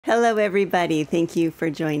Hello, everybody. Thank you for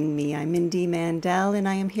joining me. I'm Mindy Mandell, and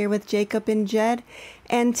I am here with Jacob and Jed.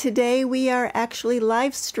 And today we are actually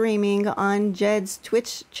live streaming on Jed's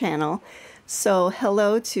Twitch channel. So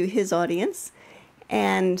hello to his audience.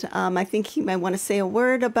 And I think he might want to say a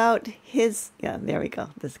word about his, yeah, there we go,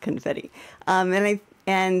 this confetti. And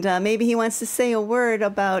maybe he wants to say a word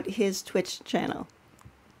about his Twitch channel.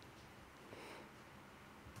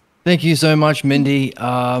 Thank you so much, Mindy.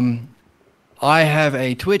 I have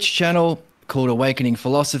a Twitch channel called Awakening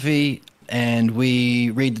Philosophy, and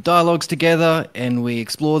we read the dialogues together and we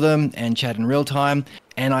explore them and chat in real time.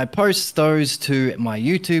 And I post those to my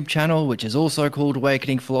YouTube channel, which is also called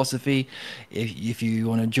Awakening Philosophy. If you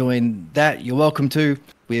want to join that, you're welcome to.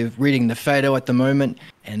 We're reading the Phaedo at the moment,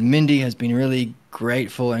 and Mindy has been really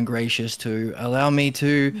grateful and gracious to allow me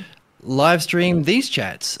to live stream these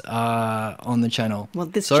chats on the channel. Well,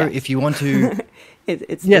 this so chat. If you want to...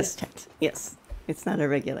 It's yes. This chat. Yes. It's not a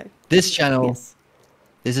regular. This channel... Yes.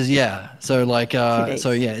 This is, yeah. So like,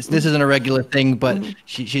 so yeah, this isn't a regular thing, but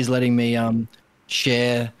she's letting me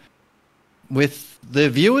share with the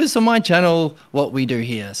viewers on my channel what we do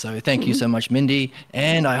here. So thank you so much, Mindy.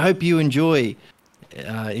 And I hope you enjoy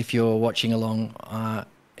if you're watching along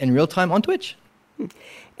in real time on Twitch.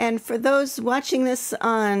 And for those watching this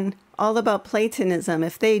on All About Platonism,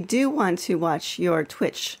 if they do want to watch your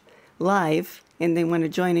Twitch live and they want to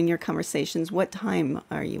join in your conversations, what time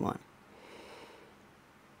are you on?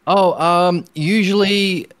 Oh,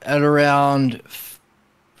 usually at around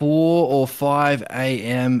 4 or 5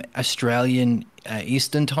 a.m. Australian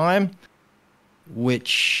Eastern time,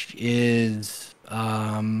 which is,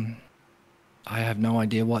 I have no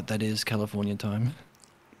idea what that is, California time.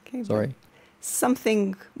 Okay, sorry.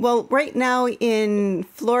 Something, well, right now in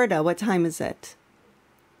Florida, what time is it?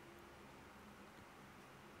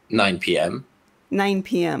 9 p.m. 9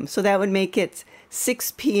 p.m. So that would make it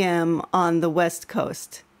 6 p.m. on the West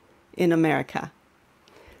Coast in America.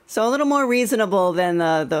 So a little more reasonable than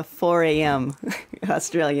the 4 a.m.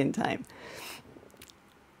 Australian time.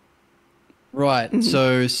 Right.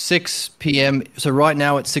 So 6 p.m. So right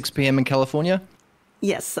now it's 6 p.m. in California?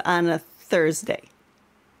 Yes, on a Thursday.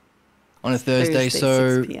 On a Thursday.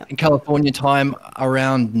 So in California time,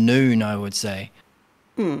 around noon, I would say.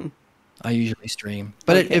 I usually stream.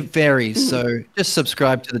 But it varies. So just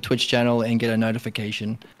subscribe to the Twitch channel and get a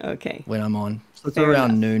notification when I'm on. So it's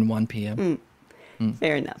around noon, 1 p.m.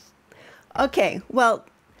 Fair enough. Okay, well,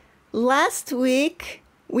 last week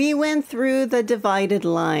we went through the divided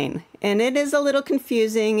line, and it is a little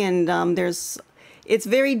confusing, and it's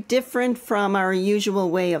very different from our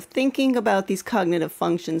usual way of thinking about these cognitive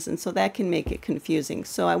functions, and so that can make it confusing.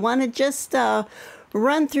 So I want to just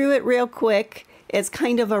run through it real quick as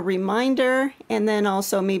kind of a reminder, and then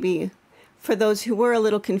also maybe for those who were a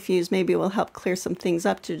little confused, maybe it will help clear some things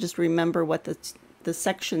up to just remember what the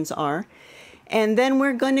sections are. And then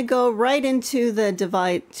we're going to go right into the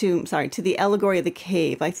to the allegory of the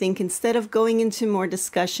cave. I think instead of going into more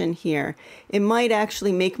discussion here, it might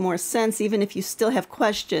actually make more sense, even if you still have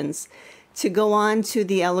questions, to go on to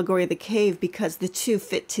the allegory of the cave because the two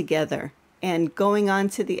fit together. And going on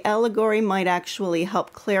to the allegory might actually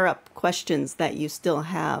help clear up questions that you still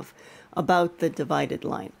have about the divided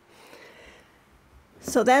line.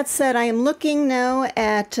 So that said, I am looking now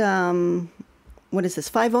at, what is this,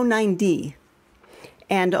 509D.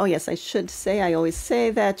 And, oh yes, I should say, I always say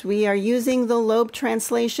that we are using the Loeb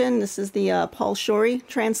translation. This is the Paul Shorey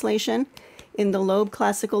translation in the Loeb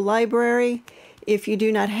Classical Library. If you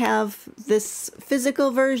do not have this physical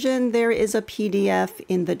version, there is a PDF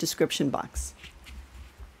in the description box.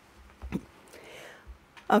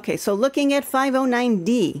 Okay, so looking at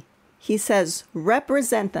 509D, he says,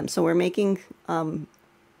 represent them. So we're making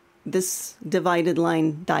this divided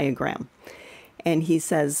line diagram. And he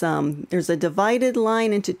says, there's a divided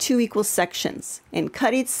line into two equal sections, and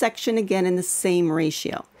cut each section again in the same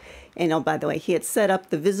ratio. And oh, by the way, he had set up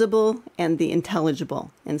the visible and the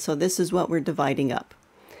intelligible. And so this is what we're dividing up.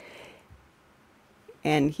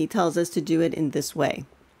 And he tells us to do it in this way.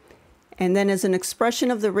 And then as an expression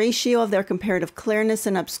of the ratio of their comparative clearness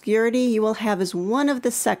and obscurity, you will have as one of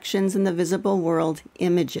the sections in the visible world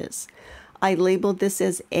images. I labeled this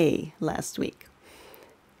as A last week.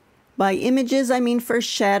 By images, I mean first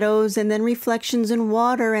shadows and then reflections in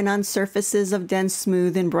water and on surfaces of dense,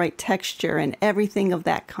 smooth, and bright texture and everything of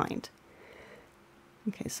that kind.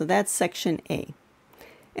 Okay, so that's section A.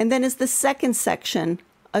 And then as the second section,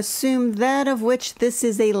 assume that of which this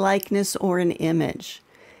is a likeness or an image.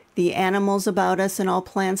 The animals about us and all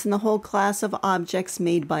plants and the whole class of objects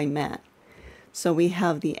made by man. So we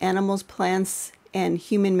have the animals, plants, and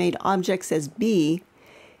human-made objects as B,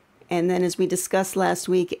 And then as we discussed last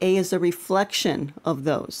week, A is a reflection of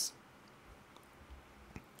those.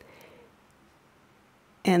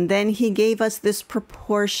 And then he gave us this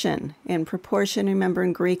proportion. And proportion, remember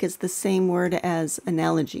in Greek, is the same word as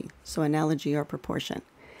analogy. So analogy or proportion.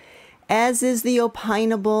 As is the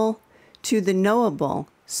opinable to the knowable,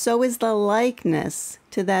 so is the likeness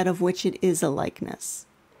to that of which it is a likeness.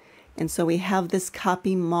 And so we have this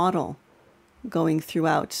copy model going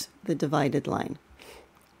throughout the divided line.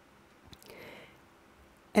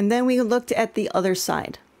 And then we looked at the other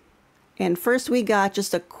side. And first we got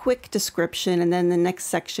just a quick description, and then the next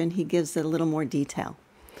section he gives it a little more detail.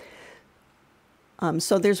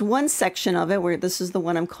 So there's one section of it where this is the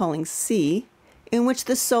one I'm calling C, in which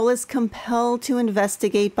the soul is compelled to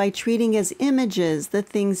investigate by treating as images the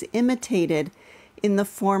things imitated in the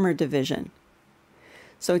former division.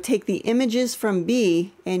 So take the images from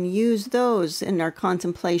B and use those in our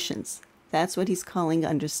contemplations. That's what he's calling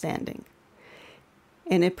understanding.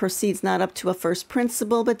 And it proceeds not up to a first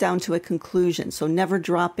principle, but down to a conclusion, so never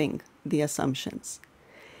dropping the assumptions.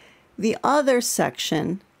 The other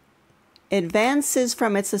section advances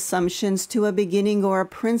from its assumptions to a beginning or a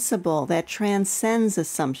principle that transcends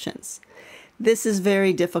assumptions. This is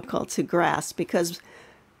very difficult to grasp because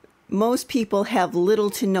most people have little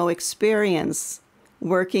to no experience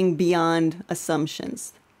working beyond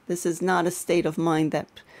assumptions. This is not a state of mind that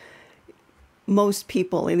most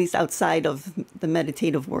people, at least outside of the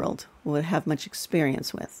meditative world, would have much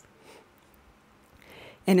experience with.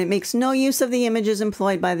 And it makes no use of the images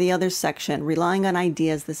employed by the other section, relying on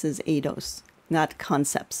ideas. This is eidos, not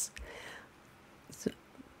concepts.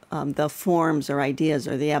 The forms or ideas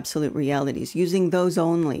are the absolute realities, using those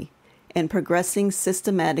only and progressing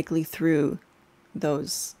systematically through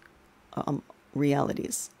those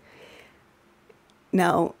realities.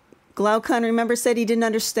 Now, Glaucon, remember, said he didn't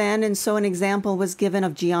understand, and so an example was given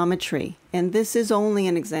of geometry. And this is only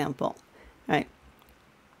an example, right?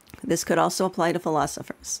 This could also apply to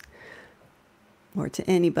philosophers or to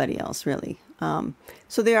anybody else, really.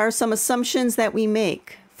 So there are some assumptions that we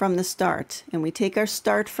make from the start, and we take our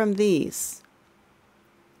start from these.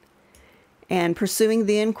 And pursuing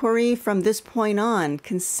the inquiry from this point on,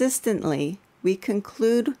 consistently, we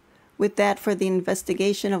conclude with that for the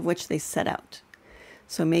investigation of which they set out.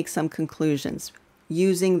 So make some conclusions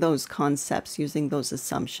using those concepts, using those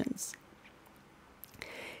assumptions.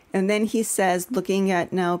 And then he says, looking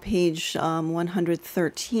at now page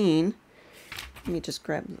 113, let me just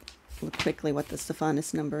grab quickly what the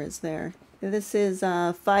Stephanus number is there. This is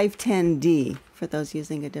 510D for those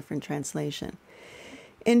using a different translation.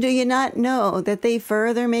 And do you not know that they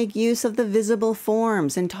further make use of the visible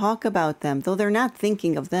forms and talk about them, though they're not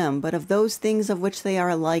thinking of them, but of those things of which they are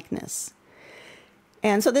a likeness?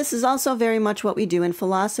 And so this is also very much what we do in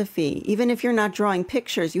philosophy. Even if you're not drawing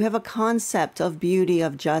pictures, you have a concept of beauty,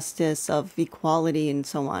 of justice, of equality, and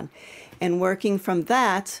so on. And working from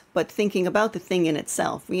that, but thinking about the thing in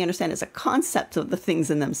itself, we understand as a concept of the things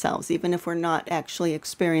in themselves, even if we're not actually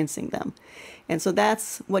experiencing them. And so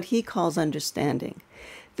that's what he calls understanding.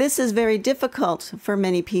 This is very difficult for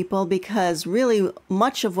many people because really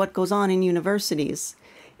much of what goes on in universities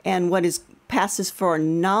and what passes for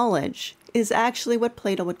knowledge is actually what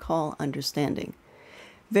Plato would call understanding.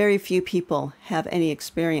 Very few people have any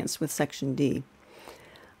experience with section D.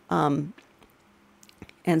 And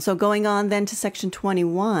so going on then to section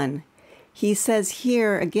 21, he says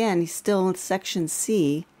here, again, he's still in section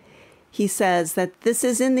C, he says that this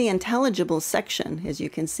is in the intelligible section. As you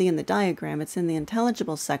can see in the diagram, it's in the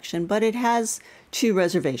intelligible section, but it has two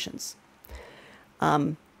reservations.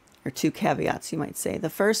 Or two caveats, you might say. The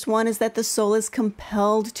first one is that the soul is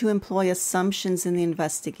compelled to employ assumptions in the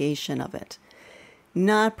investigation of it,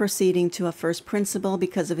 not proceeding to a first principle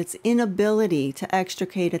because of its inability to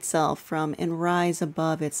extricate itself from and rise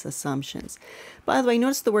above its assumptions. By the way,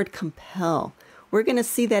 notice the word compel. We're going to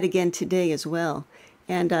see that again today as well.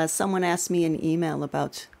 And someone asked me an email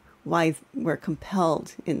about why we're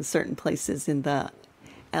compelled in certain places in the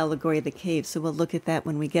allegory of the cave, so we'll look at that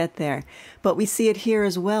when we get there. But we see it here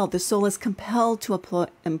as well. The soul is compelled to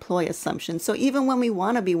employ assumptions. So even when we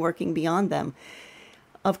want to be working beyond them,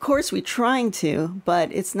 of course we're trying to,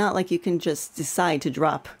 but it's not like you can just decide to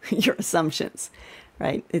drop your assumptions,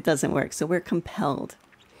 right? It doesn't work. So we're compelled.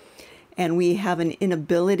 And we have an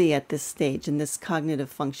inability at this stage in this cognitive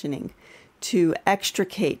functioning to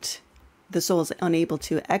extricate. The soul is unable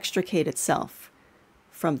to extricate itself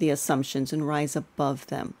from the assumptions and rise above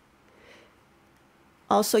them.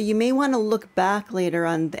 Also, you may want to look back later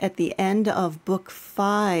on at the end of book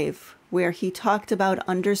 5, where he talked about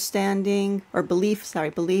understanding or belief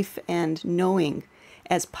and knowing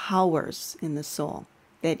as powers in the soul.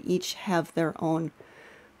 that each have their own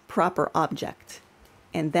proper object.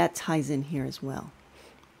 And that ties in here as well.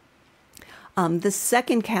 The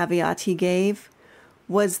second caveat he gave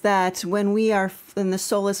was that when the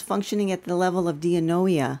soul is functioning at the level of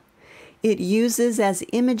dianoia, it uses as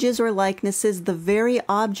images or likenesses the very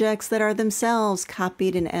objects that are themselves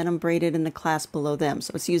copied and adumbrated in the class below them.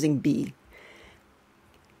 So it's using B.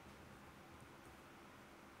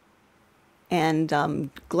 And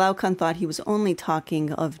Glaucon thought he was only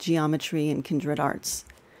talking of geometry and kindred arts.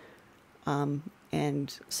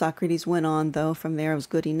 And Socrates went on, though, from there it was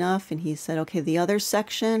good enough. And he said, okay, the other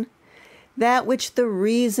section, that which the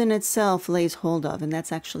reason itself lays hold of, and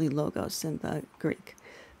that's actually logos in the Greek.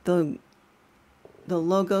 The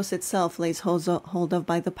logos itself lays hold of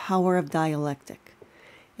by the power of dialectic.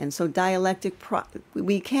 And so dialectic,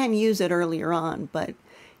 we can use it earlier on, but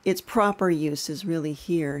its proper use is really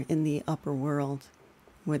here in the upper world,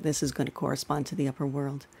 where this is going to correspond to the upper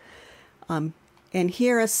world. And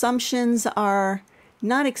here assumptions are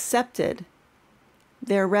not accepted.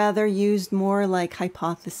 They're rather used more like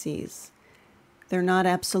hypotheses. They're not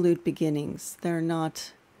absolute beginnings. They're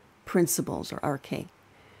not principles or arche.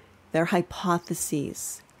 They're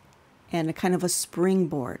hypotheses and a kind of a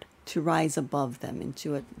springboard to rise above them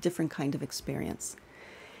into a different kind of experience.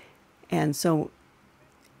 And so,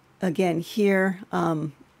 again, here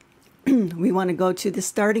we want to go to the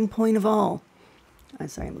starting point of all. I'm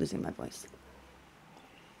sorry, I'm losing my voice.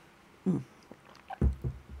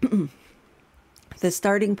 The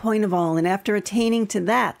starting point of all, and after attaining to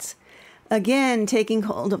that, again, taking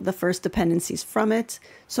hold of the first dependencies from it,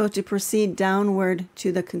 so to proceed downward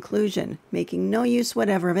to the conclusion, making no use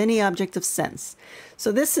whatever of any object of sense.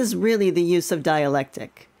 So this is really the use of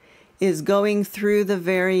dialectic, is going through the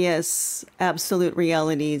various absolute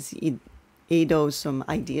realities, eidos,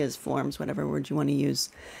 ideas, forms, whatever word you want to use,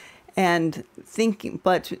 and thinking,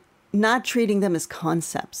 but not treating them as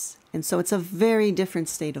concepts. And so it's a very different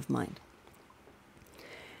state of mind.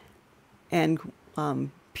 And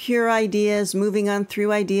pure ideas, moving on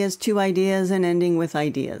through ideas to ideas, and ending with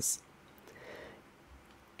ideas.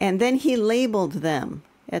 And then he labeled them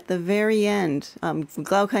at the very end.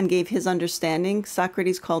 Glaucon gave his understanding.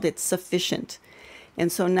 Socrates called it sufficient. And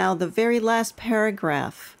so now the very last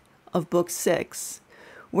paragraph of Book 6,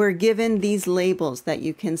 we're given these labels that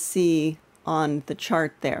you can see on the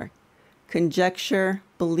chart there. Conjecture,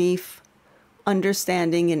 belief,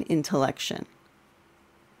 understanding, and intellection,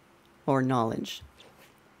 or knowledge.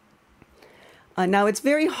 Now, it's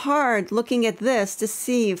very hard looking at this to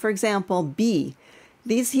see, for example, B.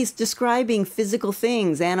 He's describing physical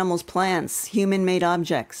things, animals, plants, human-made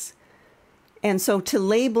objects. And so to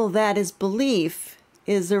label that as belief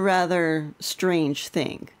is a rather strange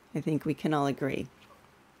thing. I think we can all agree.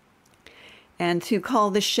 And to call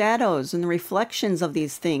the shadows and the reflections of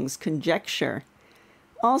these things conjecture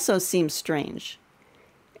also seems strange.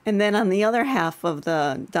 And then on the other half of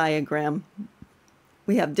the diagram,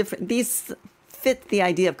 we have these fit the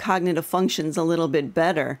idea of cognitive functions a little bit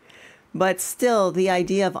better, but still the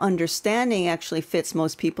idea of understanding actually fits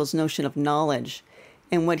most people's notion of knowledge.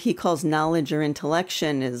 And what he calls knowledge or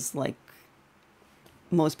intellection is like,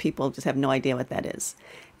 most people just have no idea what that is.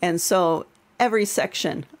 And so every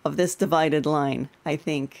section of this divided line, I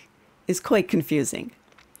think, is quite confusing.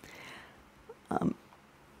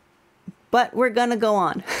 But we're going to go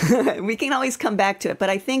on. We can always come back to it. But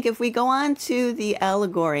I think if we go on to the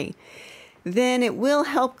allegory, then it will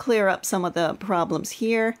help clear up some of the problems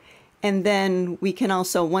here. And then we can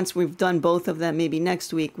also, once we've done both of them, maybe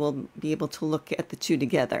next week, we'll be able to look at the two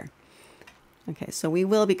together. Okay, so we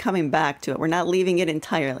will be coming back to it. We're not leaving it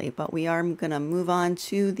entirely, but we are going to move on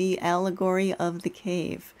to the allegory of the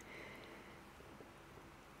cave.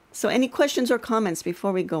 So any questions or comments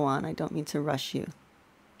before we go on? I don't mean to rush you.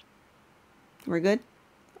 We're good?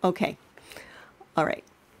 Okay. All right.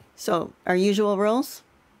 So our usual rules?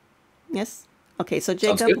 Yes? Okay, so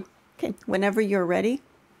Jacob, okay, whenever you're ready.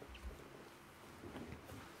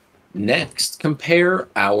 Next, compare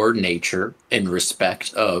our nature in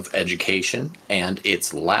respect of education and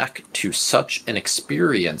its lack to such an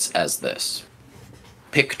experience as this.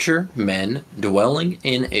 Picture men dwelling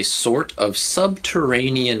in a sort of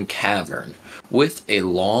subterranean cavern with a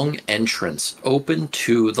long entrance open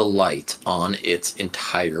to the light on its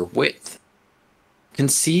entire width.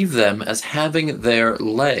 Conceive them as having their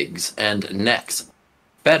legs and necks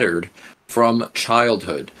fettered from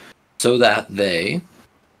childhood, so that they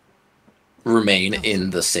remain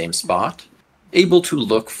in the same spot, able to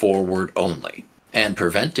look forward only, and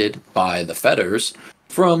prevented by the fetters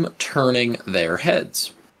from turning their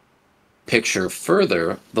heads. Picture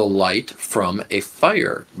further the light from a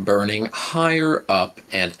fire burning higher up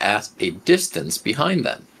and at a distance behind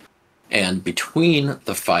them, and between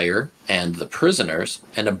the fire and the prisoners,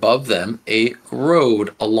 and above them a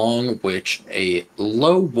road along which a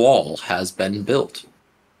low wall has been built,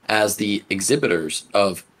 as the exhibitors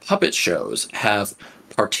of puppet shows have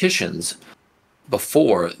partitions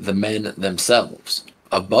before the men themselves,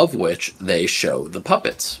 above which they show the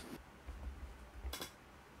puppets.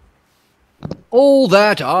 All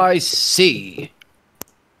that I see.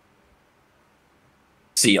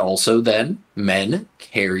 See also then men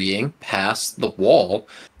carrying past the wall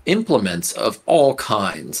implements of all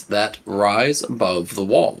kinds that rise above the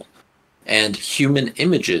wall, and human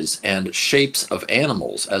images and shapes of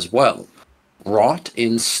animals as well, wrought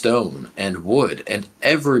in stone and wood and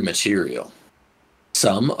every material.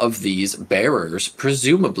 Some of these bearers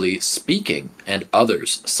presumably speaking, and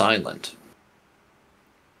others silent.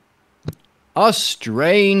 A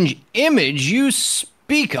strange image you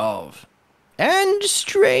speak of, and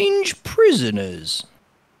strange prisoners.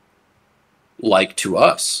 Like to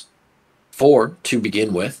us. For, to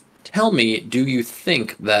begin with, tell me, do you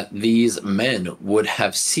think that these men would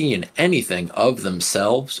have seen anything of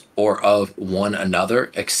themselves or of one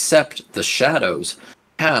another except the shadows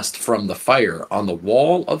cast from the fire on the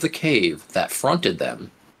wall of the cave that fronted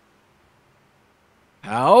them?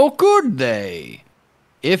 How could they,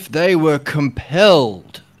 if they were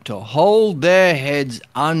compelled to hold their heads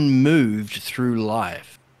unmoved through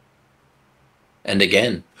life? And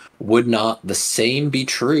again, would not the same be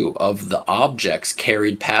true of the objects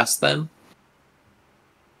carried past them?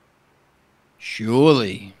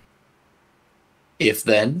 Surely. If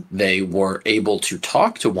then they were able to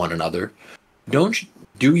talk to one another,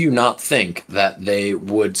 do you not think that they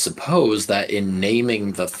would suppose that in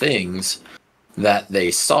naming the things that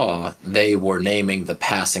they saw, they were naming the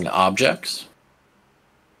passing objects?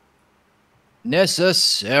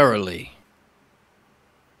 Necessarily.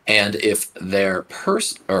 And if their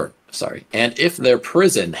prison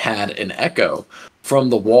had an echo from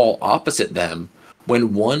the wall opposite them,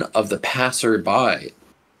 when one of the passers-by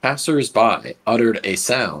uttered a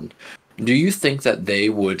sound, do you think that they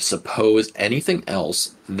would suppose anything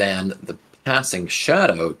else than the passing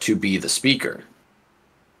shadow to be the speaker?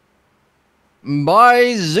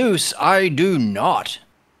 By Zeus, I do not.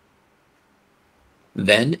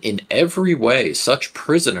 Then in every way such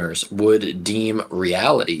prisoners would deem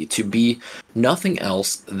reality to be nothing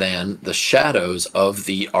else than the shadows of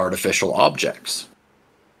the artificial objects.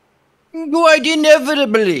 Quite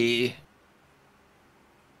inevitably.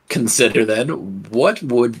 Consider then what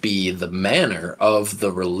would be the manner of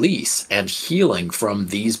the release and healing from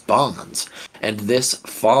these bonds and this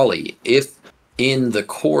folly if in the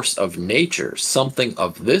course of nature something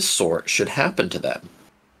of this sort should happen to them.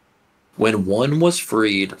 When one was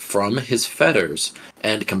freed from his fetters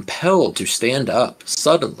and compelled to stand up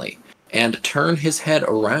suddenly and turn his head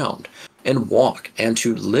around and walk and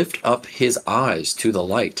to lift up his eyes to the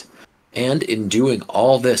light, and in doing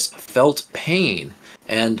all this felt pain,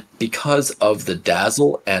 and because of the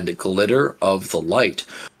dazzle and glitter of the light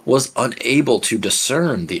was unable to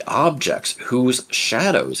discern the objects whose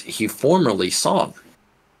shadows he formerly saw.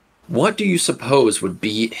 What do you suppose would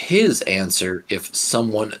be his answer if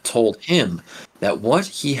someone told him that what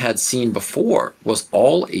he had seen before was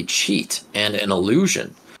all a cheat and an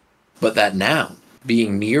illusion, but that now,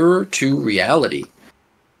 being nearer to reality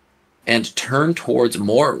and turned towards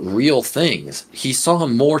more real things, he saw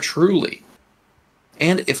more truly?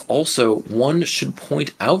 And if also one should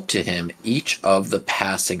point out to him each of the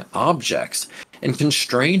passing objects and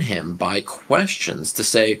constrain him by questions to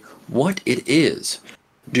say what it is,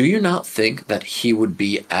 do you not think that he would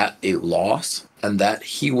be at a loss, and that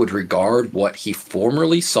he would regard what he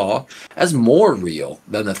formerly saw as more real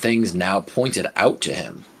than the things now pointed out to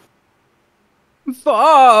him?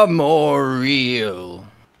 Far more real.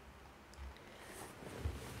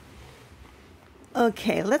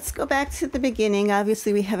 Okay, let's go back to the beginning.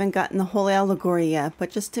 Obviously, we haven't gotten the whole allegory yet,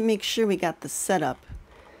 but just to make sure we got the setup,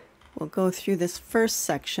 we'll go through this first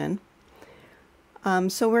section.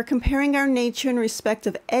 So we're comparing our nature in respect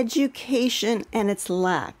of education and its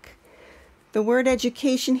lack. The word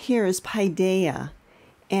education here is paideia,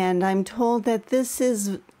 and I'm told that this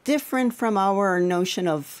is different from our notion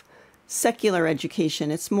of secular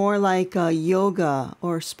education. It's more like yoga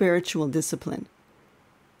or spiritual discipline.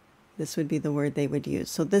 This would be the word they would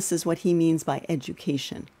use. So this is what he means by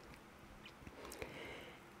education.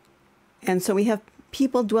 And so we have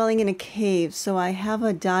people dwelling in a cave. So I have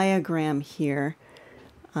a diagram here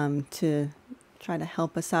to try to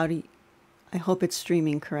help us out. I hope it's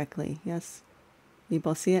streaming correctly. Yes? You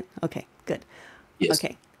both see it? Okay, Good. Yes.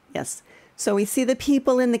 Okay. Yes. So we see the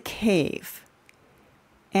people in the cave.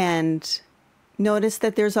 And notice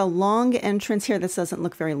that there's a long entrance here. This doesn't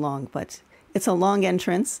look very long, but it's a long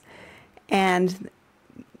entrance. And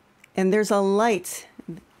there's a light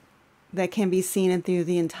that can be seen through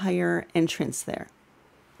the entire entrance there.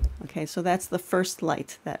 Okay, so that's the first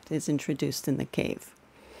light that is introduced in the cave.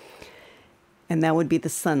 And that would be the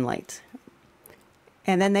sunlight.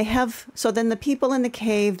 And then then the people in the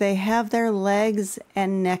cave, they have their legs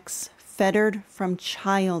and necks fettered from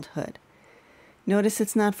childhood. Notice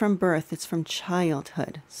it's not from birth, it's from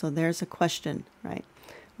childhood. So there's a question, right,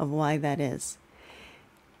 of why that is.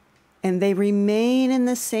 And they remain in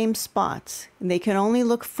the same spot. And they can only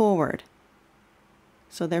look forward.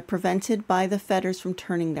 So they're prevented by the fetters from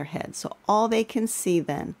turning their heads. So all they can see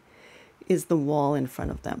then is the wall in front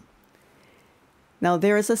of them. Now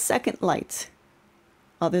there is a second light.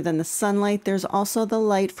 Other than the sunlight, there's also the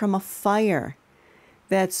light from a fire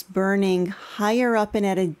that's burning higher up and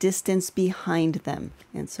at a distance behind them.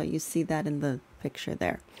 And so you see that in the picture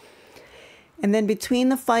there. And then between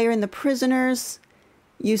the fire and the prisoners,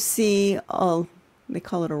 you see, they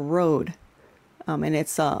call it a road, and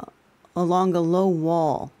it's along a low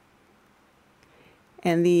wall.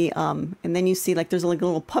 And then you see like there's like a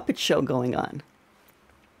little puppet show going on.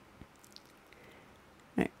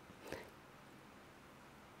 Right.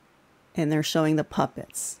 And they're showing the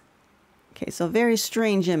puppets. Okay, so very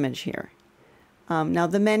strange image here. Now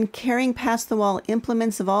the men carrying past the wall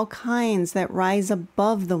implements of all kinds that rise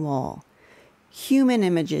above the wall. Human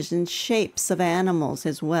images and shapes of animals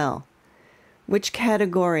as well. Which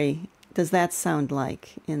category does that sound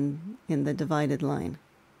like in the divided line?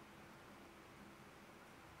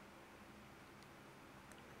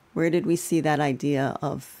 Where did we see that idea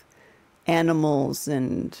of animals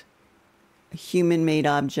and human-made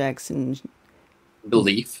objects and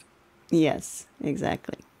Belief. Yes,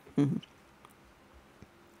 exactly. Mm-hmm.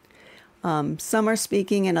 Some are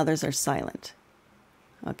speaking and others are silent.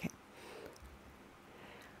 Okay.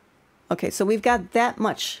 Okay, so we've got that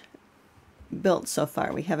much built so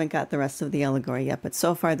far. We haven't got the rest of the allegory yet, but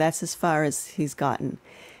so far that's as far as he's gotten.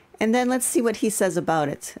 And then let's see what he says about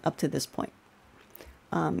it up to this point.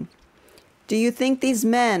 Do you think these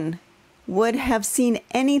men would have seen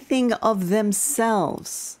anything of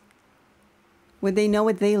themselves? Would they know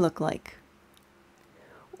what they look like?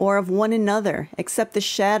 Or of one another, except the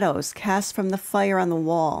shadows cast from the fire on the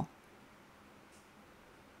wall?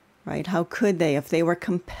 Right? How could they if they were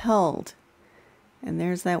compelled? And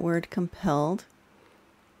there's that word compelled.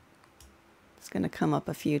 It's going to come up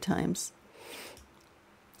a few times.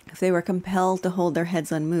 If they were compelled to hold their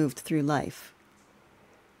heads unmoved through life.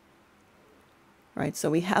 Right? So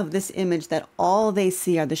we have this image that all they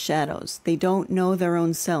see are the shadows. They don't know their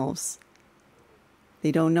own selves.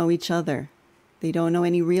 They don't know each other. They don't know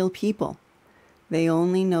any real people. They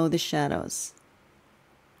only know the shadows.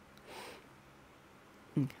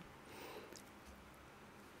 Okay.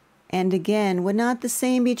 And again, would not the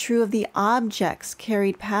same be true of the objects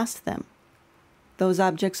carried past them? Those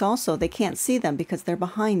objects also, they can't see them because they're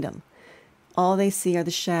behind them. All they see are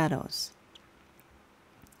the shadows.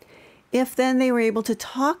 If then they were able to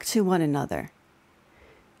talk to one another,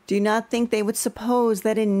 do you not think they would suppose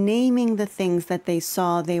that in naming the things that they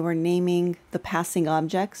saw, they were naming the passing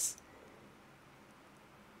objects?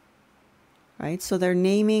 Right? So they're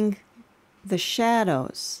naming the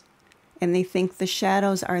shadows, and they think the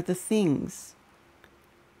shadows are the things,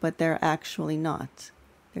 but they're actually not.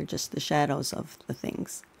 They're just the shadows of the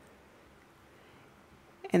things.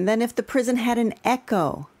 And then if the prison had an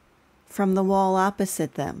echo from the wall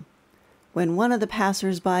opposite them, when one of the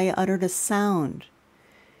passers-by uttered a sound,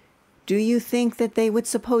 do you think that they would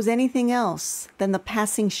suppose anything else than the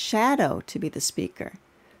passing shadow to be the speaker?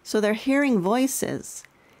 So they're hearing voices,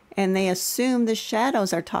 and they assume the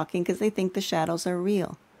shadows are talking because they think the shadows are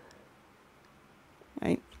real.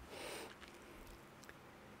 Right?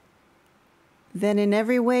 Then in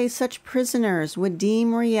every way such prisoners would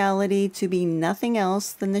deem reality to be nothing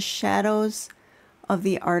else than the shadows of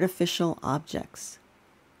the artificial objects.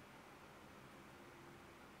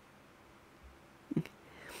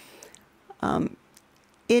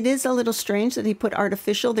 It is a little strange that he put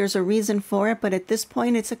artificial. There's a reason for it, but at this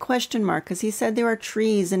point it's a question mark because he said there are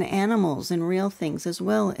trees and animals and real things as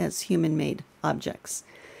well as human-made objects.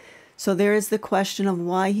 So there is the question of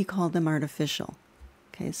why he called them artificial.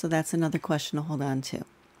 Okay, so that's another question to hold on to.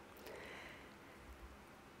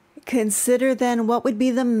 Consider then what would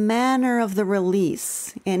be the manner of the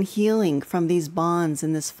release and healing from these bonds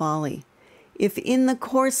and this folly, if in the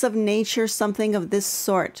course of nature something of this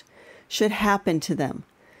sort should happen to them,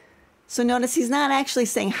 So notice he's not actually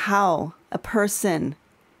saying how a person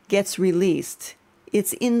gets released.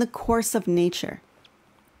 It's in the course of nature.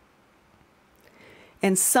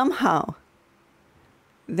 And somehow,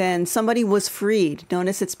 then somebody was freed.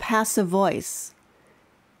 Notice it's passive voice.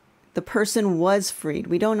 The person was freed.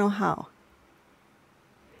 We don't know how.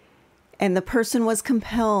 And the person was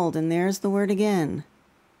compelled, and there's the word again.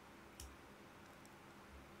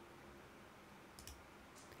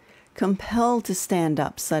 Compelled to stand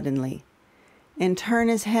up suddenly and turn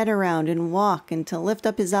his head around and walk and to lift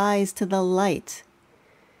up his eyes to the light.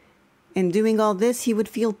 In doing all this, he would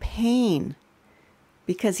feel pain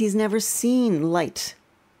because he's never seen light.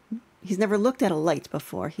 He's never looked at a light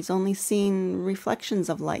before. He's only seen reflections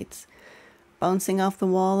of lights bouncing off the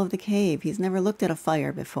wall of the cave. He's never looked at a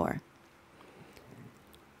fire before.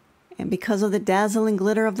 And because of the dazzling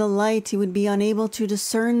glitter of the light, he would be unable to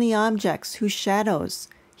discern the objects whose shadows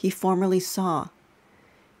he formerly saw.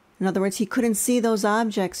 In other words, he couldn't see those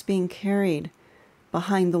objects being carried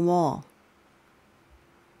behind the wall.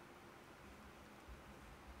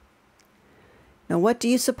 Now, what do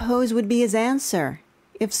you suppose would be his answer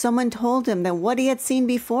if someone told him that what he had seen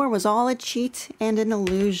before was all a cheat and an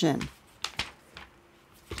illusion?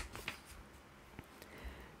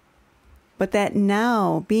 But that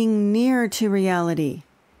now, being near to reality,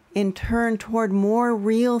 in turn toward more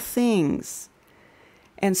real things,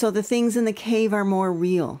 and so the things in the cave are more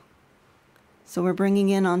real. So we're bringing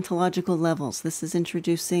in ontological levels. This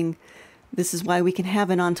is why we can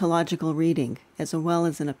have an ontological reading as well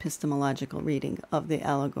as an epistemological reading of the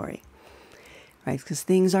allegory, right? Because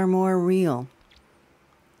things are more real.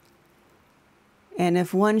 And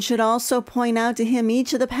if one should also point out to him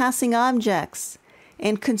each of the passing objects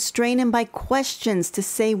and constrain him by questions to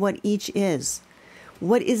say what each is,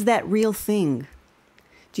 what is that real thing?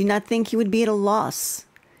 Do you not think he would be at a loss?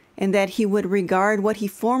 And that he would regard what he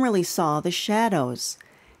formerly saw, the shadows,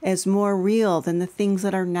 as more real than the things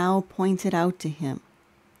that are now pointed out to him.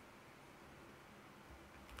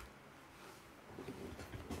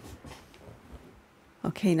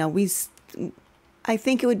 Okay, now I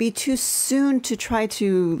think it would be too soon to try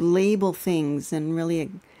to label things and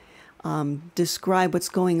really describe what's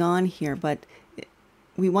going on here, but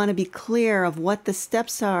we want to be clear of what the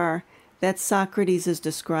steps are that Socrates is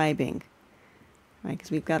describing. Right,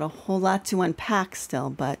 because we've got a whole lot to unpack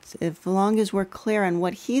still, but as long as we're clear on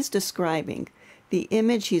what he's describing, the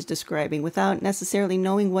image he's describing, without necessarily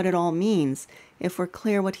knowing what it all means, if we're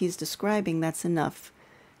clear what he's describing, that's enough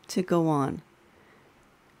to go on.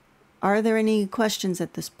 Are there any questions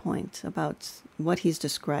at this point about what he's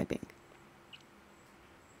describing?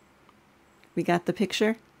 We got the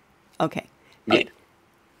picture? Okay. Yeah.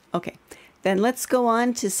 Okay. Then let's go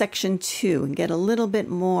on to section 2 and get a little bit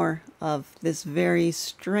more of this very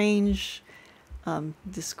strange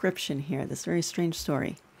description here, this very strange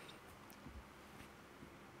story.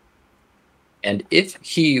 And if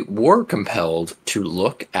he were compelled to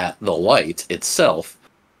look at the light itself,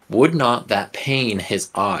 would not that pain his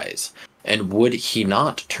eyes? And would he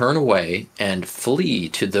not turn away and flee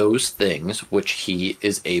to those things which he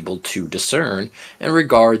is able to discern, and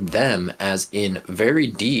regard them as in very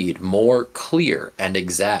deed more clear and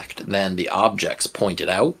exact than the objects pointed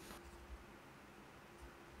out?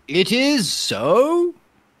 It is so.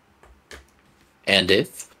 And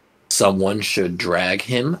if someone should drag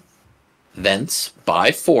him thence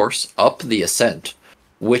by force up the ascent,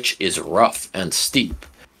 which is rough and steep,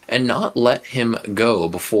 and not let him go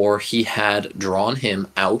before he had drawn him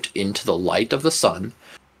out into the light of the sun,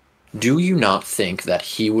 do you not think that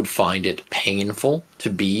he would find it painful to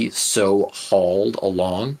be so hauled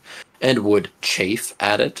along, and would chafe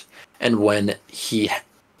at it, and when he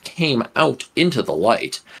came out into the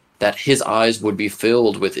light, that his eyes would be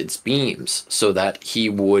filled with its beams, so that he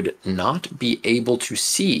would not be able to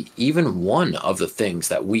see even one of the things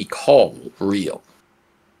that we call real?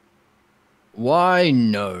 Why,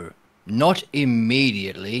 no, not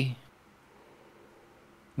immediately.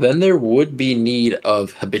 Then there would be need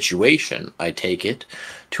of habituation, I take it,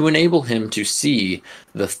 to enable him to see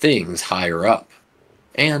the things higher up.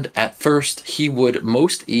 And at first he would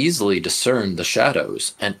most easily discern the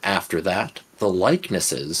shadows, and after that the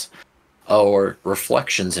likenesses, or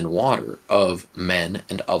reflections in water, of men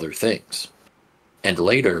and other things. And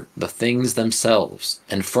later the things themselves,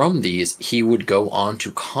 and from these he would go on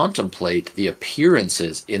to contemplate the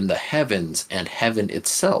appearances in the heavens and heaven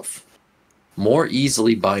itself, more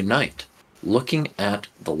easily by night, looking at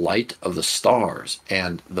the light of the stars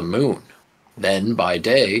and the moon, then by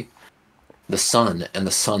day the sun and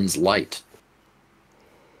the sun's light.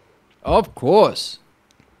 Of course.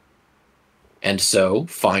 And so,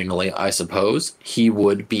 finally, I suppose, he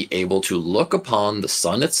would be able to look upon the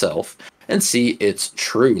sun itself and see its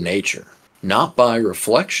true nature, not by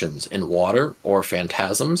reflections in water or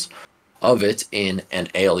phantasms of it in an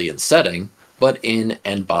alien setting, but in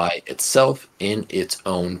and by itself in its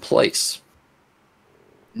own place.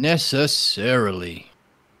 Necessarily.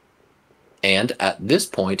 And at this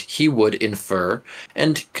point, he would infer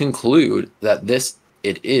and conclude that this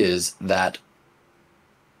it is that.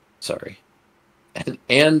 Sorry.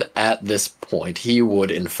 And at this point, he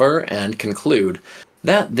would infer and conclude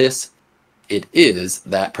that this it is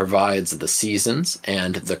that provides the seasons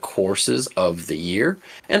and the courses of the year,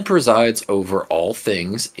 and presides over all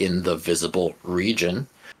things in the visible region,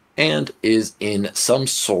 and is in some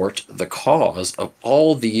sort the cause of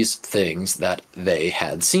all these things that they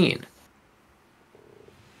had seen.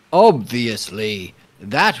 Obviously,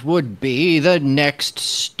 that would be the next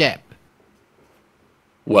step.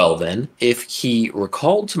 Well, then, if he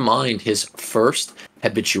recalled to mind his first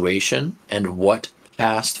habituation and what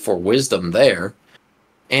passed for wisdom there,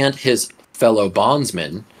 and his fellow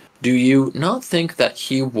bondsmen, do you not think that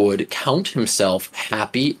he would count himself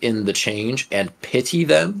happy in the change and pity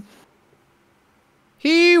them?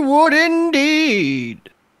 He would indeed.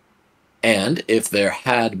 And if there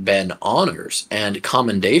had been honors and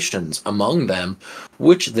commendations among them,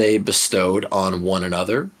 which they bestowed on one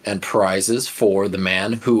another, and prizes for the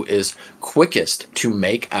man who is quickest to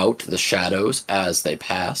make out the shadows as they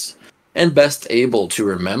pass, and best able to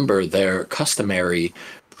remember their customary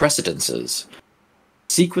precedences,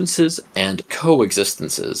 sequences, and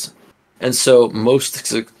coexistences, and so most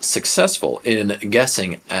successful in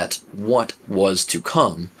guessing at what was to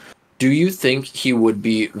come, do you think he would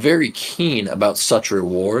be very keen about such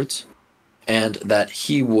rewards, and that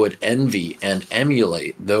he would envy and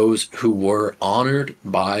emulate those who were honored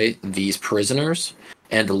by these prisoners,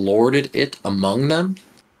 and lorded it among them?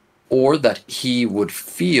 Or that he would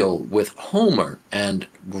feel with Homer and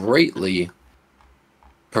greatly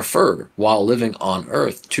prefer, while living on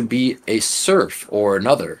earth, to be a serf or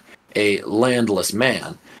another, a landless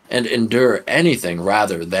man, and endure anything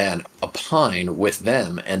rather than opine with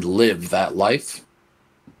them and live that life?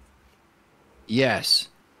 Yes,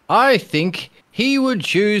 I think he would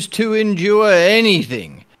choose to endure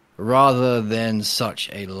anything rather than such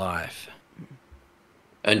a life.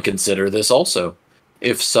 And consider this also.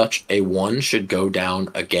 If such a one should go down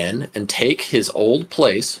again and take his old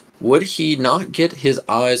place, would he not get his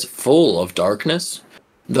eyes full of darkness,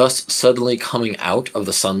 thus suddenly coming out of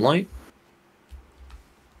the sunlight?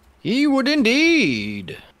 He would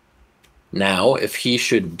indeed. Now, if he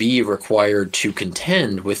should be required to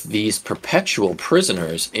contend with these perpetual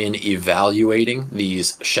prisoners in evaluating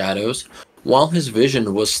these shadows, while his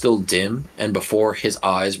vision was still dim and before his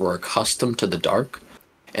eyes were accustomed to the dark,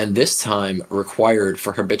 and this time required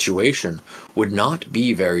for habituation would not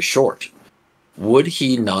be very short, would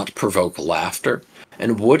he not provoke laughter?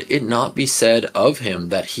 And would it not be said of him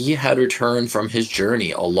that he had returned from his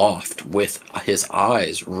journey aloft with his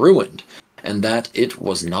eyes ruined, and that it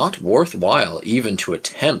was not worth while even to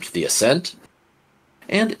attempt the ascent?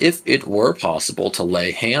 And if it were possible to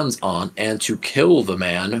lay hands on and to kill the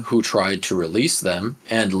man who tried to release them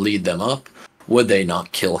and lead them up, would they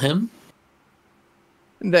not kill him?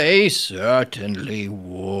 They certainly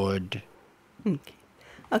would.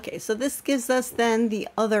 Okay, so this gives us then the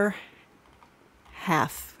other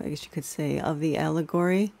half, I guess you could say, of the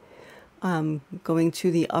allegory, going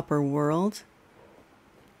to the upper world.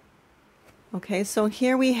 Okay, so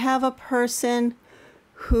here we have a person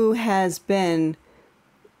who has been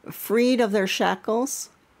freed of their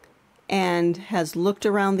shackles and has looked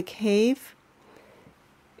around the cave.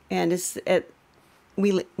 And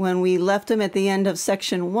when we left him at the end of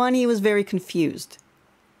section 1, he was very confused.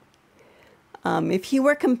 If he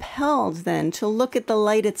were compelled then to look at the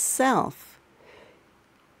light itself,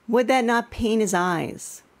 would that not pain his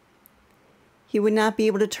eyes? He would not be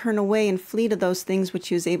able to turn away and flee to those things which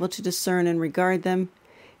he was able to discern and regard them.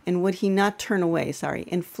 And would he not turn away,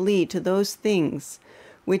 and flee to those things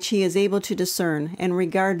which he is able to discern and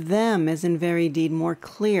regard them as in very deed more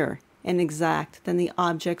clear and exact than the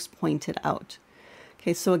objects pointed out?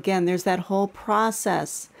 Okay, so again, there's that whole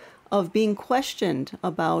process of being questioned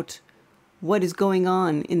about what is going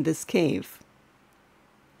on in this cave.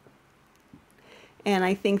 And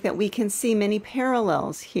I think that we can see many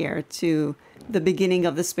parallels here to the beginning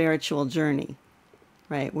of the spiritual journey,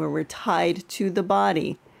 right? Where we're tied to the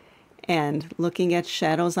body and looking at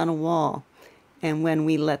shadows on a wall. And when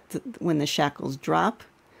when the shackles drop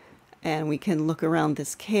and we can look around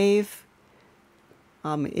this cave,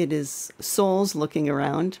 it is souls looking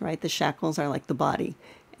around, right? The shackles are like the body.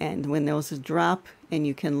 And when those drop and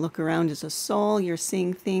you can look around as a soul, you're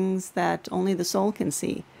seeing things that only the soul can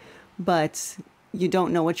see. But you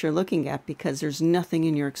don't know what you're looking at because there's nothing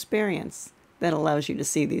in your experience that allows you to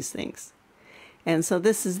see these things. And so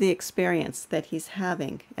this is the experience that he's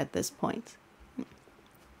having at this point.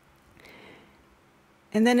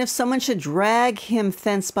 And then if someone should drag him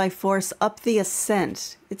thence by force up the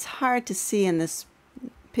ascent, it's hard to see in this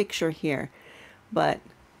picture here, but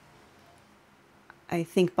I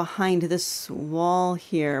think behind this wall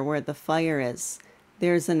here where the fire is,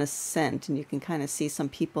 there's an ascent, and you can kind of see some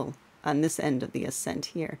people on this end of the ascent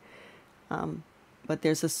here. But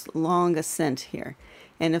there's this long ascent here.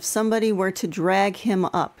 And if somebody were to drag him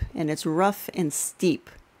up, and it's rough and steep,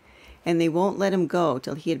 and they won't let him go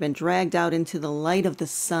till he had been dragged out into the light of the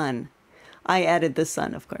sun. I added the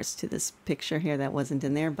sun, of course, to this picture here. That wasn't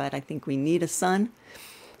in there, but I think we need a sun.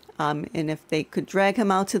 And if they could drag him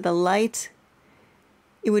out to the light,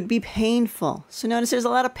 it would be painful. So notice there's a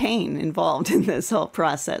lot of pain involved in this whole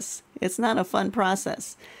process. It's not a fun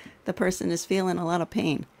process. The person is feeling a lot of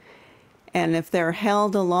pain. And if they're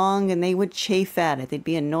held along, and they would chafe at it, they'd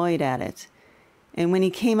be annoyed at it. And when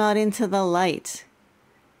he came out into the light,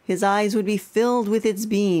 his eyes would be filled with its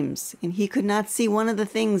beams, and he could not see one of the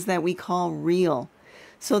things that we call real.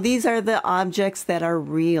 So these are the objects that are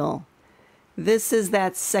real. This is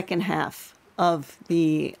that second half of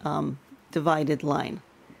the divided line.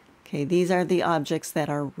 Okay, these are the objects that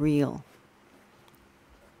are real.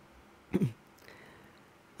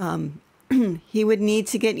 He would need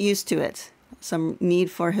to get used to it, some need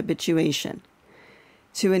for habituation,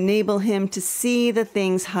 to enable him to see the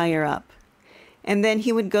things higher up. And then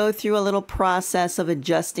he would go through a little process of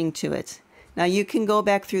adjusting to it. Now you can go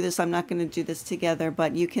back through this. I'm not going to do this together,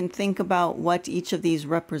 but you can think about what each of these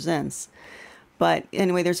represents. But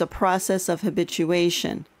anyway, there's a process of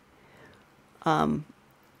habituation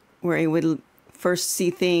where he would first see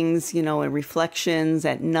things, in reflections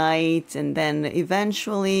at night, and then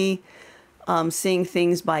eventually seeing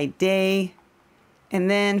things by day, and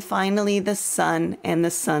then finally the sun and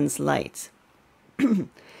the sun's light.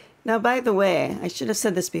 Now, by the way, I should have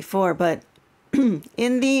said this before, but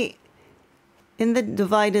in the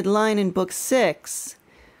divided line in Book 6,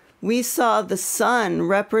 we saw the sun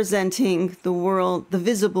representing the world, the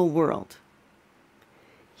visible world.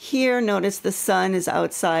 Here, notice the sun is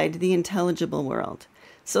outside the intelligible world.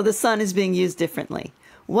 So the sun is being used differently.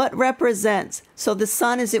 What represents, so the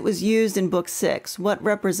sun as it was used in Book 6, what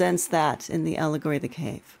represents that in the allegory of the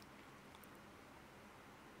cave?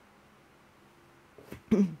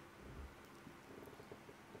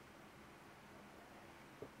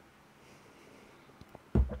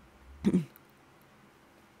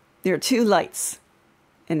 There are two lights,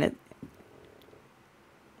 and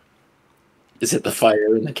Is it the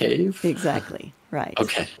fire in the cave? Exactly, right.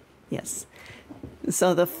 Okay. Yes.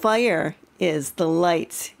 So the fire is the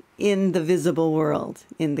light in the visible world,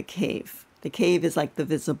 in the cave. The cave is like the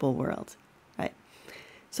visible world, right?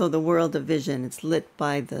 So the world of vision, it's lit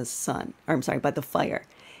by the sun, or I'm sorry, by the fire.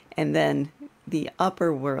 And then the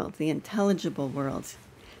upper world, the intelligible world.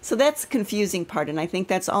 So that's the confusing part, and I think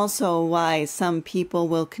that's also why some people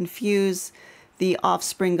will confuse the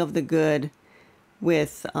offspring of the good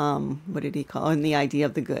with, what did he call it? And the idea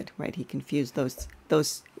of the good, right? He confused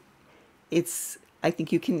those. I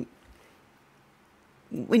think you can,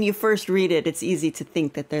 when you first read it, it's easy to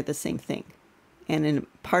think that they're the same thing. And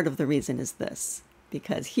part of the reason is this,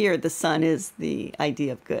 because here the sun is the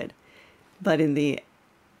idea of good. But in the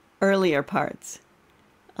earlier parts,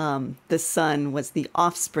 the sun was the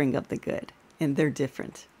offspring of the good, and they're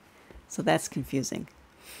different. So that's confusing.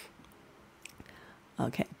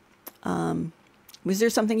 Okay. Was there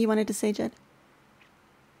something you wanted to say, Jed?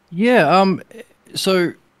 Yeah,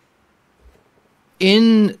 so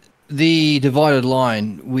in the divided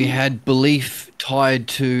line, we had belief tied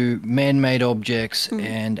to man-made objects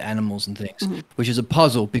and animals and things, which is a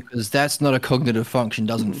puzzle because that's not a cognitive function,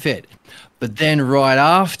 doesn't fit. But then right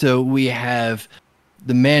after, we have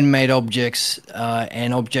the man-made objects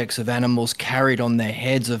and objects of animals carried on their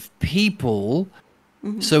heads of people.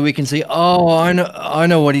 So we can see, oh, I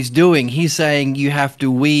know what he's doing. He's saying you have to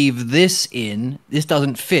weave this in. This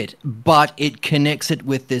doesn't fit, but it connects it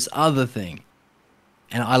with this other thing.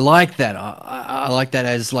 And I like that. I like that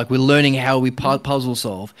as like we're learning how we puzzle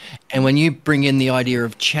solve. And when you bring in the idea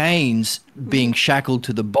of chains being shackled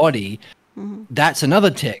to the body, that's another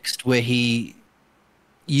text where he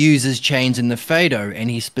uses chains in the Phaedo, and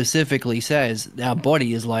he specifically says our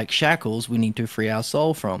body is like shackles we need to free our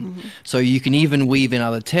soul from. So you can even weave in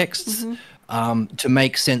other texts to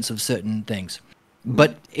make sense of certain things.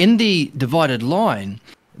 But in the divided line,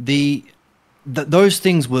 the those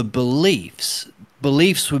things were beliefs.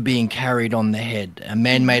 Beliefs were being carried on the head,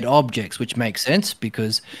 man-made objects, which makes sense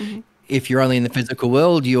because if you're only in the physical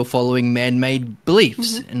world, you're following man-made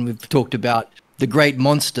beliefs. And we've talked about the great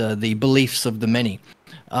monster, the beliefs of the many.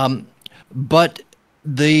 But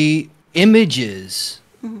the images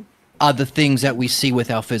are the things that we see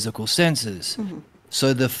with our physical senses.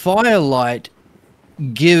 So the firelight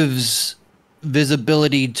gives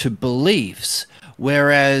visibility to beliefs,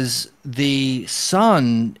 whereas the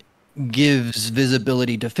sun gives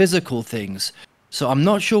visibility to physical things. So I'm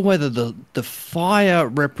not sure whether the fire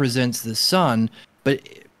represents the sun, but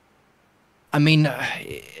I mean,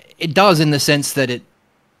 it does in the sense that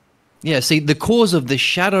see, the cause of the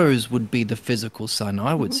shadows would be the physical sun,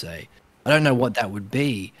 I would say. I don't know what that would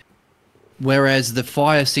be. Whereas the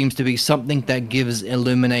fire seems to be something that gives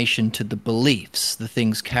illumination to the beliefs, the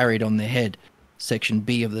things carried on the head. Section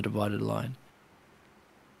B of the divided line.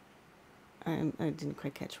 I didn't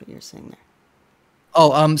quite catch what you're saying there.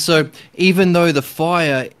 Oh, so even though the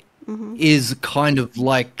fire is kind of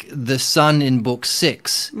like the sun in book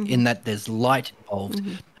 6, in that there's light involved,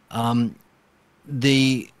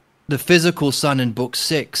 the physical sun in book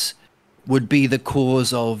 6 would be the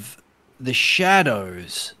cause of the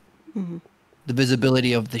shadows, the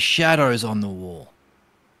visibility of the shadows on the wall.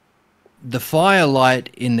 The firelight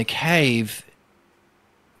in the cave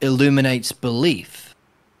illuminates belief.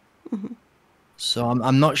 So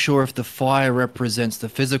I'm not sure if the fire represents the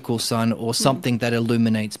physical sun or something that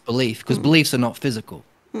illuminates belief, because beliefs are not physical.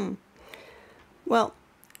 Well,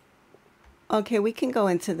 okay, we can go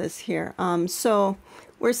into this here. So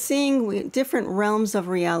we're seeing different realms of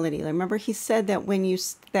reality. Remember, he said that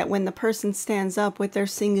when the person stands up, what they're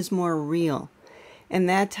seeing is more real, and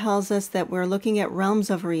that tells us that we're looking at realms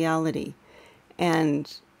of reality.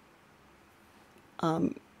 And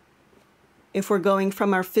if we're going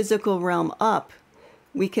from our physical realm up,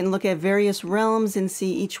 we can look at various realms and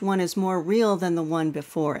see each one is more real than the one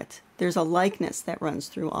before it. There's a likeness that runs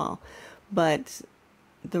through all, but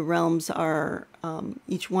the realms are,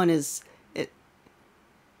 each one is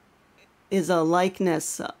a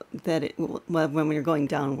likeness that when we're going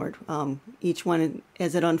downward, each one,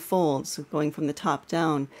 as it unfolds, going from the top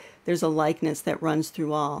down, there's a likeness that runs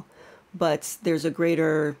through all, but there's a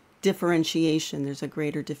greater differentiation, there's a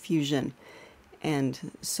greater diffusion.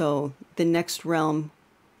 And so the next realm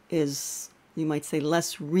is, you might say,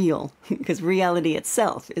 less real, because reality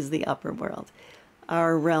itself is the upper world.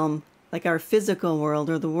 Our realm, like our physical world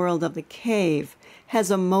or the world of the cave, has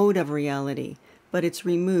a mode of reality, but it's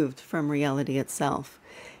removed from reality itself.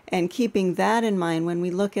 And keeping that in mind, when we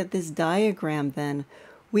look at this diagram, then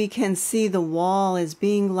we can see the wall as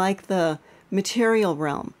being like the material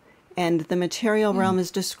realm. And the material realm is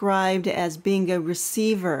described as being a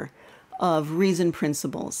receiver of reason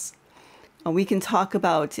principles. We can talk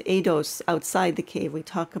about eidos outside the cave. We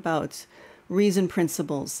talk about reason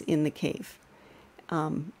principles in the cave.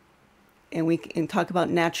 And we can talk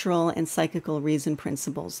about natural and psychical reason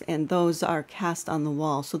principles, and those are cast on the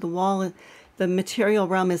wall. So the wall, the material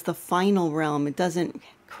realm is the final realm. It doesn't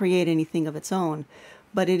create anything of its own,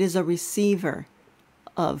 but it is a receiver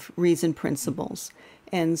of reason principles.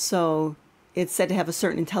 And so it's said to have a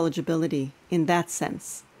certain intelligibility in that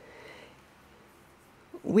sense.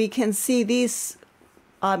 We can see these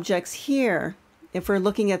objects here, if we're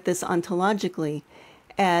looking at this ontologically,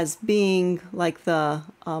 as being like the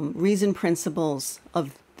reason principles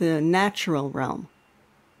of the natural realm.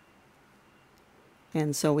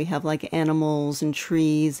 And so we have like animals and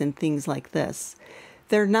trees and things like this.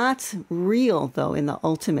 They're not real, though, in the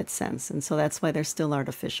ultimate sense, and so that's why they're still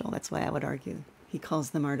artificial. That's why I would argue he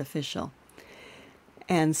calls them artificial.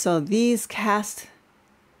 And so these cast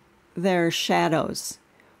their shadows.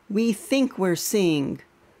 We think we're seeing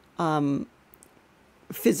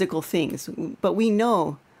physical things, but we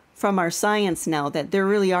know from our science now that there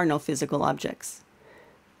really are no physical objects.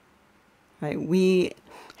 Right? We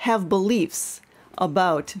have beliefs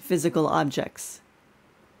about physical objects,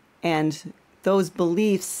 and those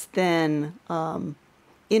beliefs then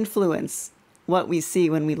influence what we see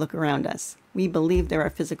when we look around us. We believe there are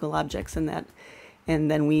physical objects, and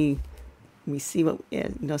then we see what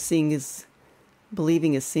seeing is.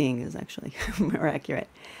 Believing is seeing is actually more accurate.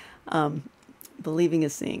 Believing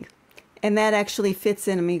is seeing. And that actually fits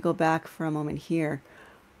in. Let me go back for a moment here.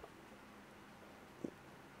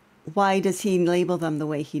 Why does he label them the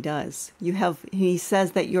way he does? He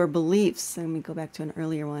says that your beliefs, let me go back to an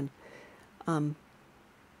earlier one.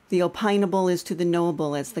 The opinable is to the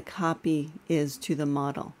knowable as the copy is to the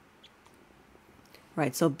model.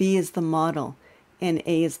 Right, so B is the model and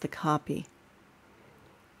A is the copy.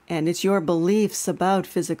 And it's your beliefs about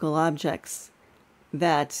physical objects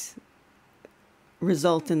that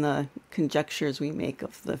result in the conjectures we make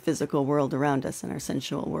of the physical world around us and our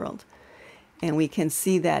sensual world. And we can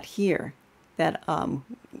see that here, that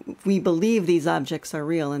we believe these objects are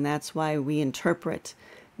real, and that's why we interpret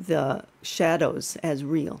the shadows as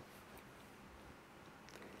real.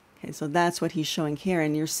 Okay, so that's what he's showing here.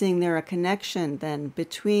 And you're seeing there a connection then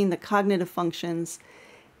between the cognitive functions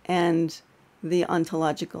and the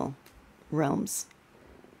ontological realms.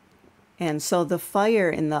 And so the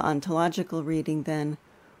fire in the ontological reading then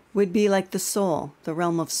would be like the soul, the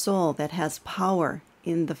realm of soul that has power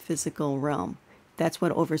in the physical realm. That's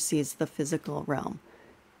what oversees the physical realm.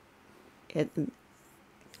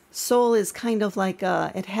 Soul is kind of like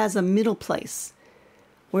it has a middle place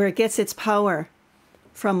where it gets its power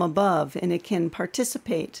from above, and it can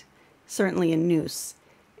participate, certainly in nous,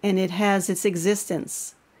 and it has its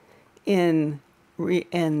existence in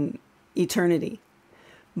eternity.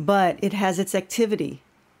 But it has its activity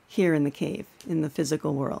here in the cave, in the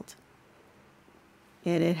physical world.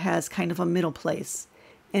 And it has kind of a middle place.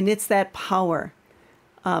 And it's that power.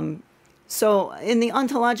 So in the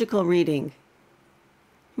ontological reading,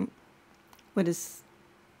 what is...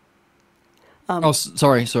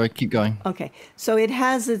 sorry, keep going. Okay, so it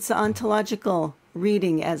has its ontological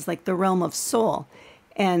reading as like the realm of soul.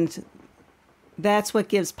 And that's what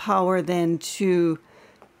gives power then to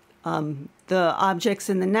the objects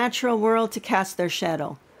in the natural world to cast their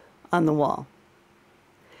shadow on the wall.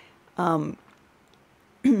 In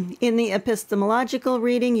the epistemological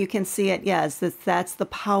reading, you can see it, yes, that's the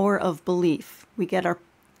power of belief.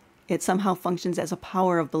 It somehow functions as a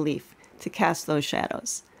power of belief to cast those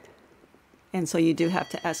shadows. And so you do have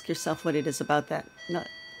to ask yourself what it is about that. No,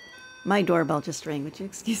 my doorbell just rang. Would you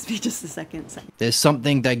excuse me just a second? There's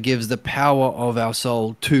something that gives the power of our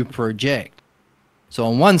soul to project. So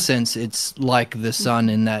in one sense, it's like the sun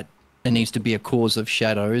in that it needs to be a cause of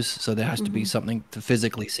shadows. So there has to be something to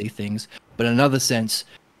physically see things. But in another sense,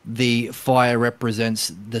 the fire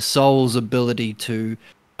represents the soul's ability to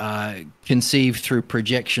conceive through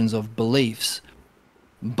projections of beliefs.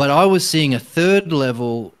 But I was seeing a third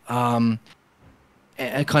level, a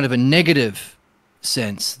kind of a negative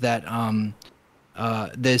sense that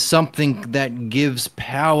there's something that gives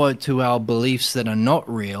power to our beliefs that are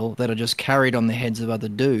not real, that are just carried on the heads of other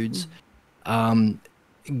dudes,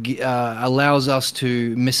 allows us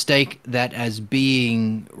to mistake that as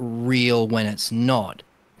being real when it's not.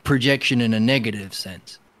 Projection in a negative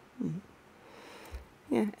sense.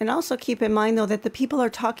 Yeah, and also keep in mind, though, that the people are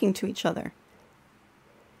talking to each other.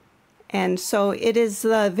 And so it is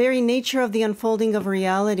the very nature of the unfolding of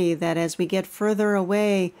reality that as we get further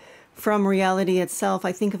away from reality itself,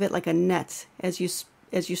 I think of it like a net. As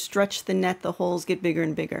you stretch the net, the holes get bigger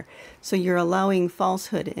and bigger. So you're allowing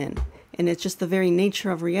falsehood in. And it's just the very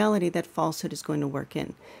nature of reality that falsehood is going to work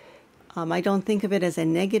in. I don't think of it as a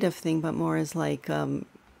negative thing, but more as like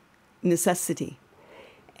necessity.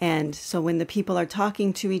 And so when the people are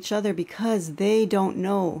talking to each other because they don't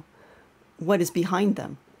know what is behind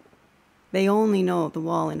them, they only know the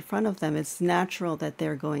wall in front of them, it's natural that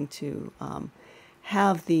they're going to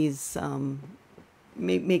have these,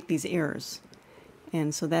 make these errors.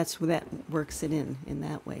 And so that works it in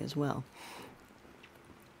that way as well.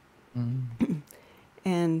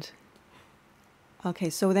 And, okay,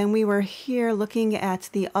 so then we were here looking at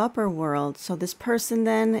the upper world. So this person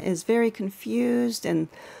then is very confused and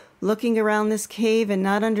looking around this cave and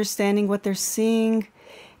not understanding what they're seeing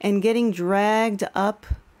and getting dragged up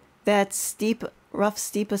that rough,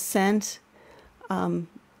 steep ascent.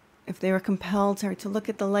 If they were compelled to look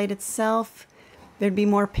at the light itself, there'd be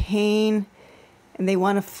more pain, and they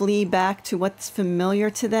want to flee back to what's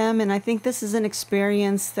familiar to them. And I think this is an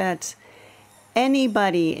experience that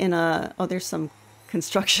anybody there's some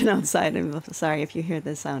construction outside. I'm sorry if you hear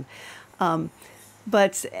the sound.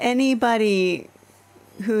 But anybody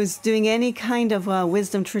who's doing any kind of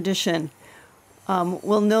wisdom tradition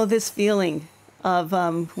will know this feeling of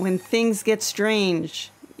when things get strange,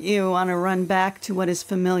 you want to run back to what is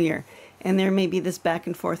familiar. And there may be this back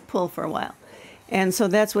and forth pull for a while. And so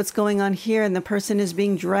that's what's going on here. And the person is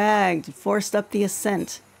being dragged, forced up the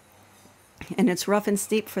ascent. And it's rough and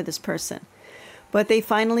steep for this person. But they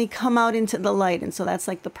finally come out into the light. And so that's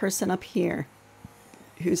like the person up here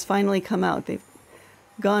who's finally come out. They've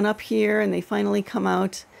gone up here and they finally come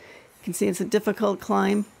out. You can see it's a difficult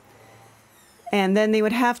climb. And then they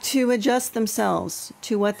would have to adjust themselves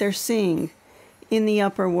to what they're seeing in the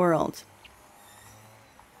upper world.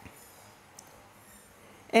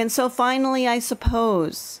 And so finally, I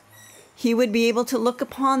suppose, he would be able to look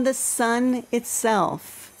upon the sun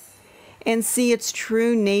itself and see its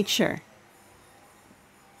true nature.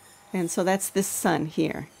 And so that's this sun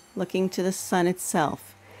here, looking to the sun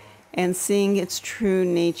itself and seeing its true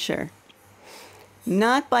nature.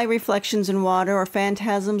 Not by reflections in water or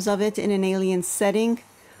phantasms of it in an alien setting,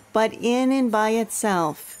 but in and by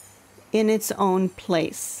itself, in its own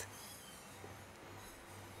place.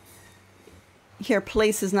 Here,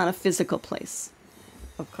 place is not a physical place,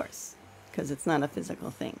 of course, because it's not a physical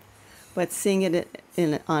thing, but seeing it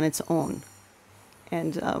on its own.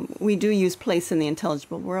 And we do use place in the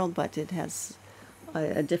intelligible world, but it has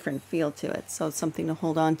a different feel to it. So it's something to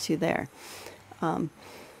hold on to there. And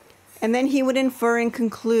then he would infer and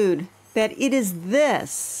conclude that it is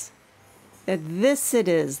this,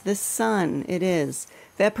 this sun it is,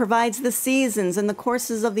 that provides the seasons and the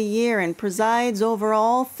courses of the year and presides over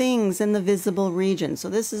all things in the visible region. So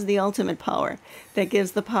this is the ultimate power that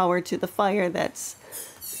gives the power to the fire that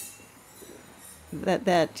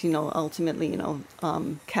ultimately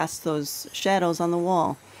casts those shadows on the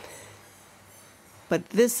wall. But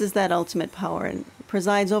this is that ultimate power and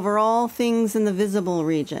presides over all things in the visible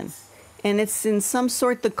region. And it's in some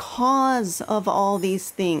sort the cause of all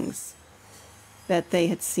these things that they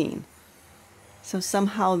had seen. So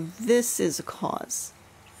somehow this is a cause.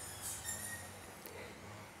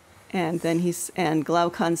 And then and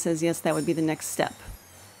Glaucon says, yes, that would be the next step.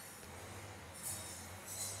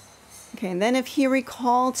 Okay, and then if he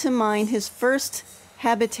recalled to mind his first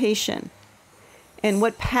habitation and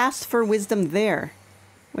what passed for wisdom there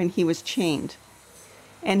when he was chained,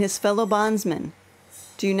 and his fellow bondsmen,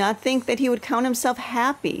 do you not think that he would count himself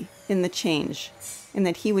happy in the change, and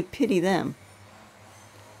that he would pity them?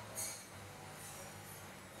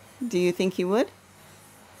 Do you think he would?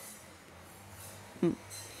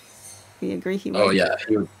 We agree he would. Oh yeah,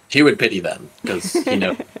 he would pity them because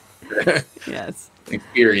Yes.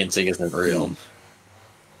 Experiencing isn't real.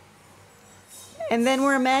 And then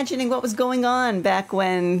we're imagining what was going on back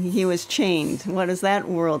when he was chained. What is that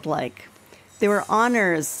world like? There were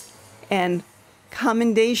honors and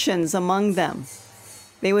commendations among them.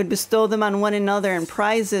 They would bestow them on one another and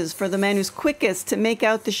prizes for the man who's quickest to make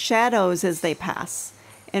out the shadows as they pass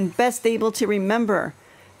and best able to remember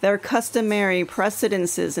their customary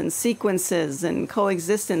precedences and sequences and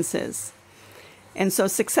coexistences. And so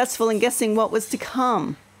successful in guessing what was to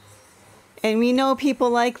come. And we know people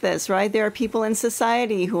like this, right? There are people in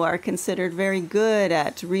society who are considered very good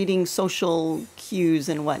at reading social cues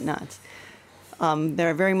and whatnot.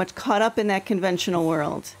 They're very much caught up in that conventional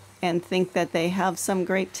world and think that they have some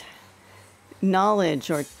great knowledge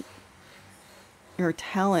or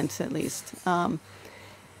talent, at least.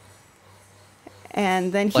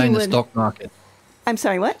 And then playing the stock market. I'm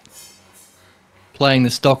sorry, what? Playing the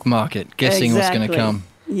stock market, guessing what's going to come.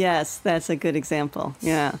 Yes, that's a good example.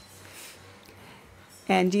 Yeah.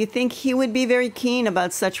 And do you think he would be very keen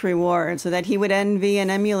about such rewards, so that he would envy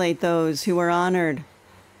and emulate those who were honored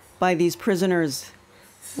by these prisoners?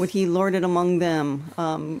 Would he lord it among them?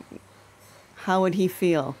 How would he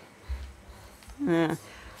feel? Then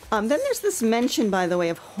there's this mention, by the way,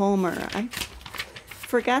 of Homer. I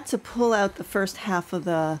forgot to pull out the first half of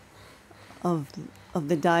the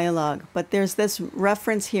dialogue, but there's this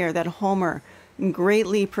reference here that Homer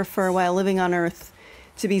greatly prefer, while living on earth,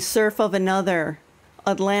 to be serf of another,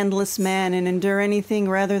 a landless man, and endure anything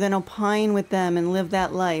rather than opine with them and live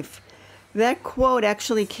that life. That quote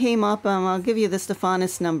actually came up, I'll give you the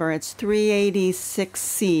Stephanus number, it's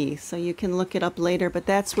 386C, so you can look it up later, but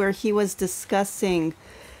that's where he was discussing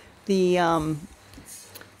the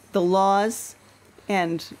laws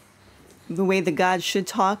and the way the gods should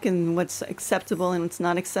talk and what's acceptable and what's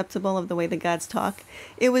not acceptable of the way the gods talk.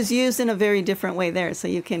 It was used in a very different way there, so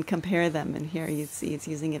you can compare them, and here you see it's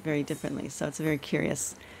using it very differently, so it's very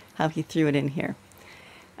curious how he threw it in here.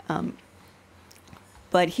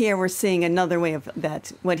 But here we're seeing another way of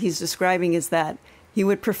that. What he's describing is that he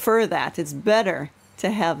would prefer that. It's better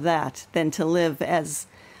to have that than to live to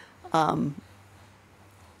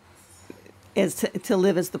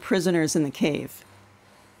live as the prisoners in the cave.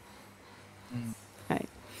 Right.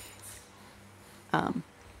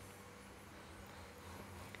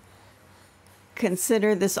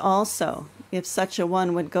 Consider this also, if such a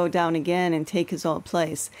one would go down again and take his old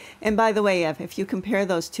place. And by the way, if you compare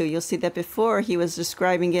those two, you'll see that before he was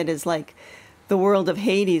describing it as like the world of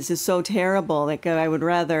Hades is so terrible. Like I would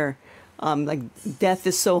rather, like death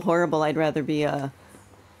is so horrible. I'd rather be a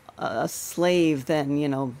slave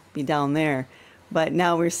than, be down there. But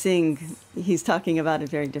now we're seeing he's talking about it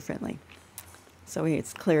very differently. So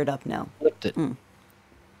it's cleared up now. Flipped it.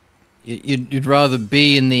 You'd rather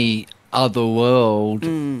be in the other world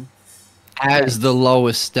has the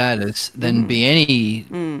lowest status than be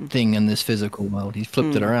anything in this physical world. He's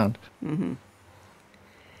flipped it around.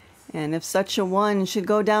 And if such a one should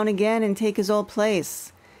go down again and take his old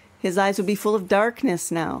place, his eyes would be full of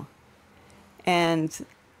darkness now. And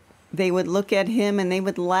they would look at him and they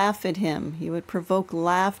would laugh at him. He would provoke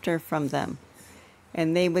laughter from them.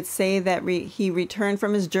 And they would say that he returned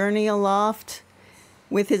from his journey aloft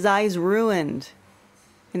with his eyes ruined,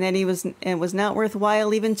 and that it was not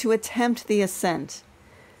worthwhile even to attempt the ascent.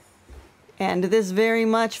 And this very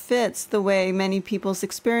much fits the way many people's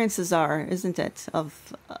experiences are, isn't it,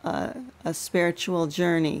 of a spiritual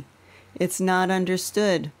journey. It's not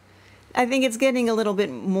understood. I think it's getting a little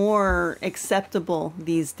bit more acceptable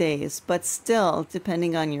these days, but still,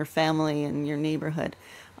 depending on your family and your neighborhood,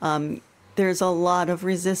 there's a lot of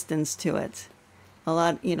resistance to it. A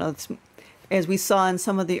lot, as we saw in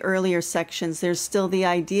some of the earlier sections, there's still the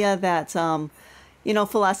idea that,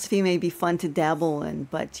 philosophy may be fun to dabble in,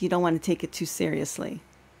 but you don't want to take it too seriously.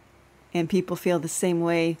 And people feel the same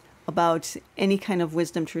way about any kind of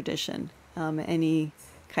wisdom tradition, any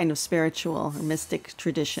kind of spiritual or mystic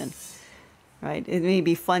tradition, right? It may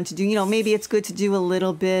be fun to do, maybe it's good to do a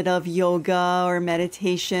little bit of yoga or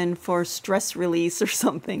meditation for stress release or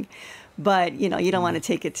something, but, you don't want to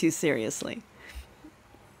take it too seriously.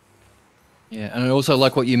 Yeah, and I also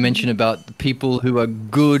like what you mentioned about the people who are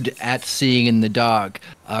good at seeing in the dark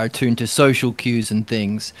are attuned to social cues and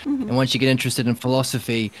things. And once you get interested in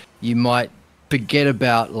philosophy, you might forget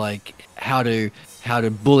about like how to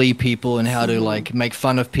bully people and how to like make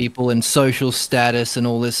fun of people and social status and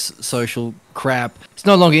all this social crap. It's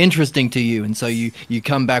no longer interesting to you, and so you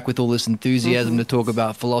come back with all this enthusiasm to talk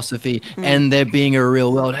about philosophy and there being a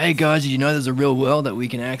real world. Hey guys, did you know there's a real world that we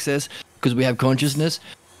can access because we have consciousness?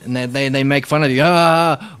 And they make fun of you.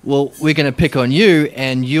 Well, we're going to pick on you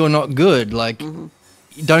and you're not good. Like,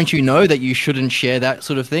 don't you know that you shouldn't share that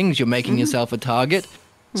sort of things? You're making yourself a target.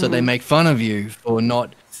 So they make fun of you for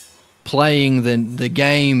not playing the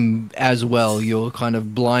game as well. You're kind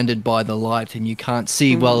of blinded by the light and you can't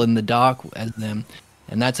see well in the dark as them.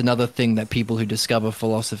 And that's another thing that people who discover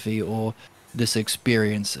philosophy or this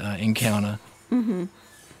experience encounter.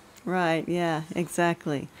 Right, yeah,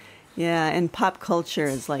 exactly. Yeah, and pop culture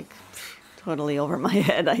is like totally over my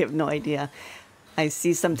head. I have no idea. I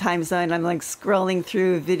see sometimes when I'm like scrolling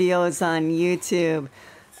through videos on YouTube,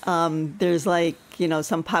 there's like,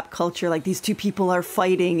 some pop culture, like these two people are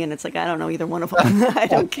fighting and it's like, I don't know either one of them. I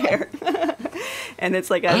don't care. And it's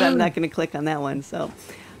like, I'm not going to click on that one. So,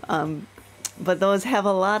 but those have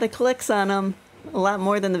a lot of clicks on them, a lot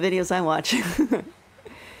more than the videos I watch.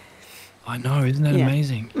 I know, isn't that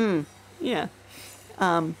amazing? Yeah.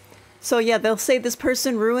 So yeah, they'll say this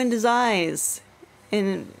person ruined his eyes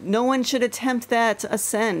and no one should attempt that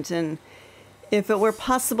ascent. And if it were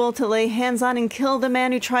possible to lay hands on and kill the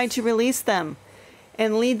man who tried to release them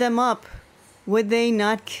and lead them up, would they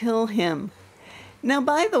not kill him? Now,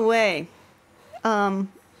 by the way,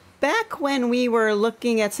 back when we were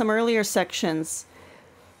looking at some earlier sections,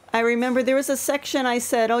 I remember there was a section I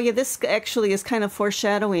said, oh yeah, this actually is kind of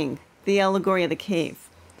foreshadowing the allegory of the cave.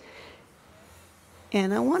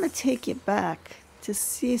 And I want to take you back to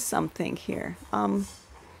see something here.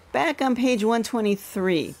 Back on page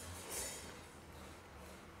 123.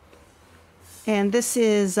 And this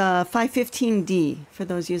is 515D for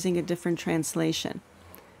those using a different translation.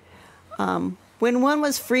 When one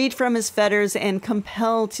was freed from his fetters and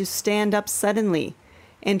compelled to stand up suddenly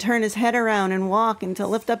and turn his head around and walk and to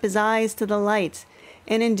lift up his eyes to the light,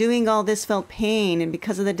 and in doing all this felt pain and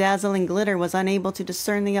because of the dazzling glitter was unable to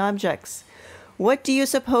discern the objects, what do you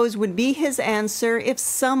suppose would be his answer if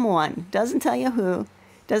someone, doesn't tell you who,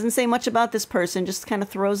 doesn't say much about this person, just kind of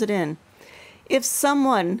throws it in, if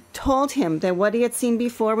someone told him that what he had seen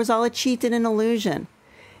before was all a cheat and an illusion,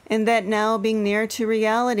 and that now being near to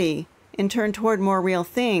reality and turned toward more real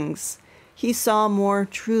things, he saw more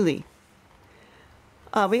truly?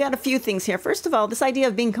 We got a few things here. First of all, this idea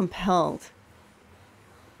of being compelled.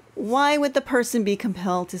 Why would the person be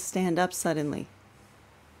compelled to stand up suddenly?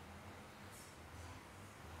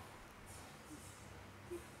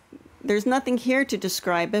 There's nothing here to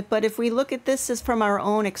describe it, but if we look at this as from our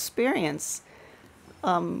own experience,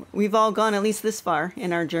 we've all gone at least this far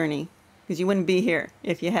in our journey, because you wouldn't be here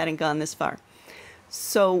if you hadn't gone this far.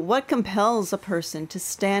 So what compels a person to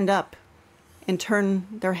stand up and turn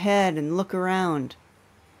their head and look around?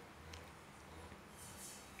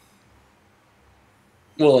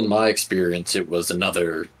 Well, in my experience, it was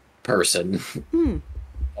another person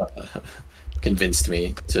convinced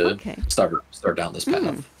me to start down this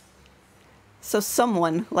path. So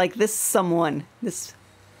someone, like this someone, this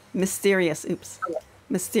mysterious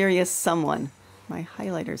mysterious someone. My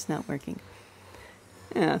highlighter's not working.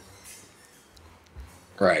 Yeah.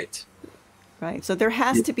 Right. Right. So there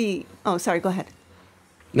has to be. Oh, sorry. Go ahead.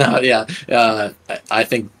 No, yeah. I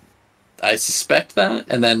think I suspect that,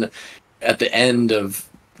 and then at the end of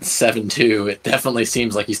 7-2, it definitely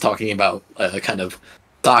seems like he's talking about a kind of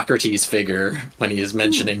Socrates figure when he is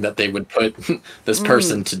mentioning that they would put this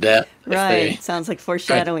person to death if they. Right. Sounds like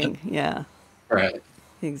foreshadowing. Yeah. Right.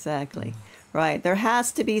 Exactly. Right. There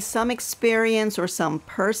has to be some experience or some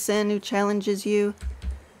person who challenges you.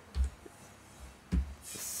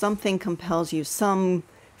 Something compels you, some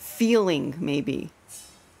feeling maybe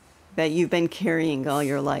that you've been carrying all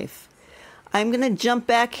your life. I'm going to jump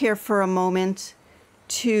back here for a moment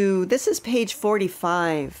to, this is page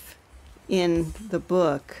 45 in the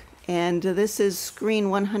book, and this is screen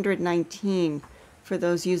 119 for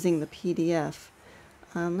those using the PDF.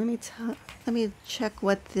 Let me check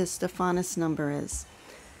what the Stephanus number is.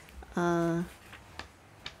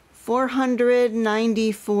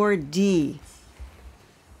 494D.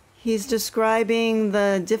 He's describing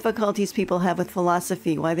the difficulties people have with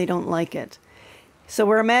philosophy, why they don't like it. So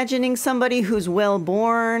we're imagining somebody who's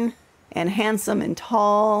well-born and handsome and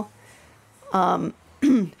tall,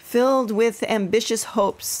 filled with ambitious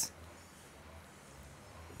hopes.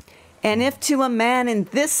 And if to a man in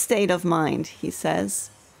this state of mind, he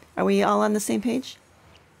says, are we all on the same page?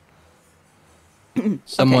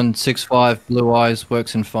 Someone Okay. 6'5", blue eyes,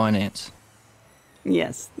 works in finance.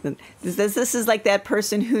 Yes. This is like that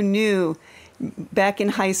person who knew back in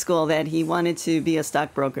high school that he wanted to be a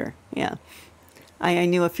stockbroker. Yeah. I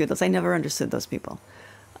knew a few of those. I never understood those people.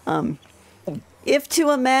 If to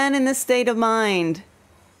a man in this state of mind,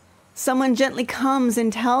 someone gently comes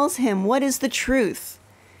and tells him what is the truth,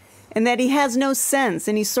 and that he has no sense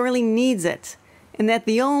and he sorely needs it, and that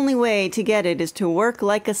the only way to get it is to work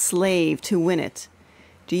like a slave to win it,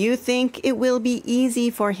 do you think it will be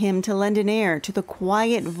easy for him to lend an ear to the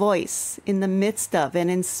quiet voice in the midst of and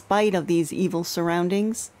in spite of these evil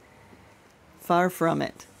surroundings? Far from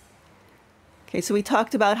it. Okay, so we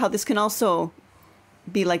talked about how this can also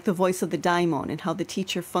be like the voice of the daimon and how the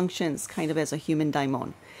teacher functions kind of as a human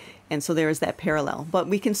daimon. And so there is that parallel. But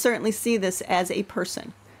we can certainly see this as a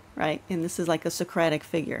person, right? And this is like a Socratic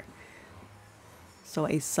figure. So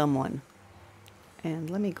a someone. And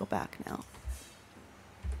let me go back now.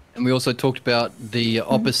 And we also talked about the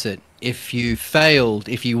opposite. If you failed,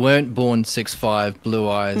 if you weren't born 6'5", blue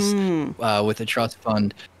eyes, with a trust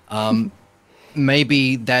fund,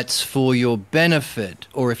 maybe that's for your benefit.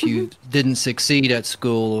 Or if you didn't succeed at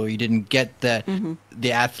school, or you didn't get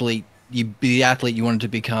the athlete you wanted to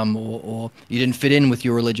become, or you didn't fit in with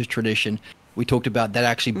your religious tradition. We talked about that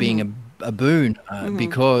actually being a boon,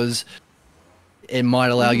 because it might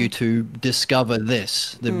allow you to discover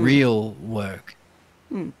the real work.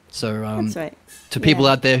 So That's right. to people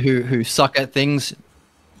Yeah. out there who suck at things,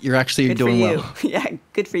 you're actually Good doing for you. well. Yeah,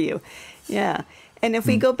 good for you. Yeah. And if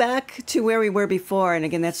we go back to where we were before, and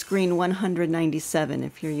again, that's screen 197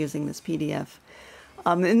 if you're using this PDF.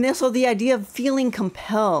 And this, so the idea of feeling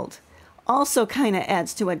compelled also kind of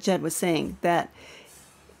adds to what Jed was saying, that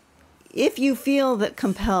if you feel that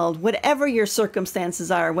compelled, whatever your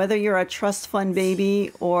circumstances are, whether you're a trust fund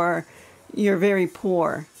baby or you're very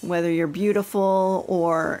poor, whether you're beautiful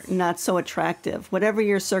or not so attractive, whatever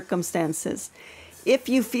your circumstances, if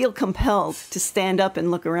you feel compelled to stand up and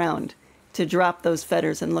look around, to drop those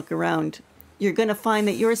fetters and look around, you're going to find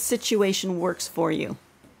that your situation works for you.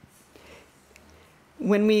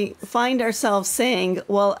 When we find ourselves saying,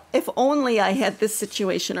 well, if only I had this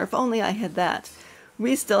situation, or if only I had that,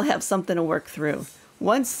 we still have something to work through.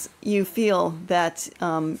 Once you feel that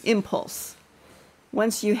impulse,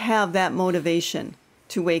 once you have that motivation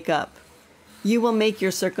to wake up, you will make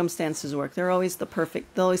your circumstances work. They're always the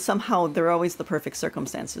perfect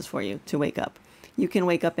circumstances for you to wake up. You can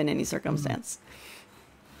wake up in any circumstance.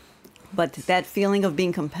 But that feeling of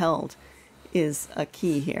being compelled is a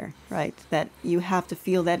key here, right? That you have to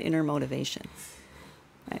feel that inner motivation,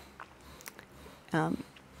 right?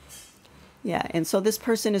 Yeah, and so this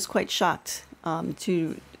person is quite shocked at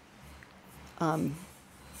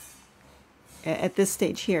this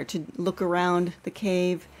stage here, to look around the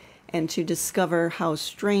cave and to discover how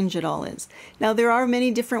strange it all is. Now, there are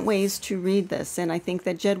many different ways to read this, and I think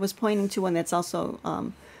that Jed was pointing to one that's also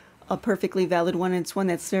a perfectly valid one. It's one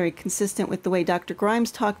that's very consistent with the way Dr. Grimes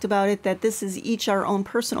talked about it, that this is each our own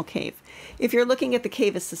personal cave. If you're looking at the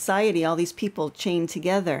cave as society, all these people chained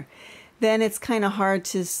together, then it's kind of hard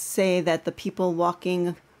to say that the people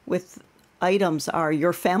walking with items are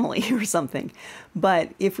your family or something.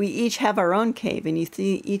 But if we each have our own cave, and you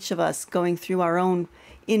see each of us going through our own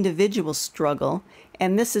individual struggle.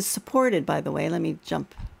 And this is supported, by the way. Let me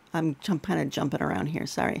jump. I'm kind of jumping around here.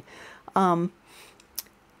 Sorry. And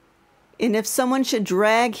if someone should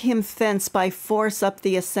drag him thence by force up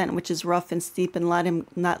the ascent, which is rough and steep, and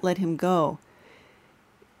not let him go.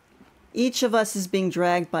 Each of us is being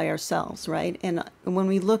dragged by ourselves, right? And when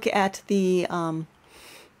we look at the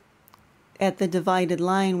divided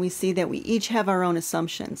line, we see that we each have our own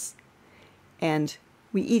assumptions, and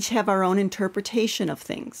we each have our own interpretation of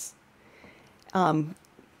things.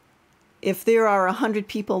 If there are 100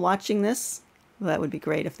 people watching this, well, that would be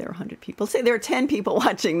great if there were 100 people. Say there are 10 people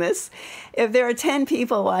watching this. If there are 10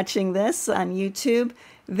 people watching this on YouTube,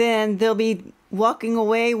 then they'll be walking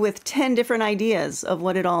away with 10 different ideas of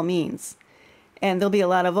what it all means. And there'll be a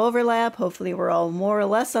lot of overlap. Hopefully we're all more or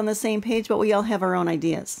less on the same page, but we all have our own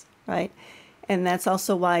ideas, right? And that's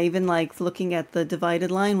also why even like looking at the divided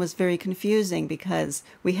line was very confusing, because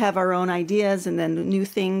we have our own ideas, and then new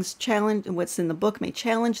things challenge what's in the book may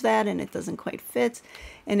challenge that, and it doesn't quite fit,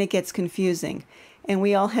 and it gets confusing. And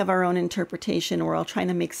we all have our own interpretation. We're all trying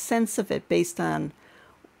to make sense of it based on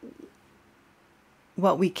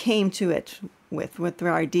what we came to it with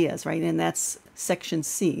our ideas, right? And that's section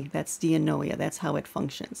C. That's dianoia. That's how it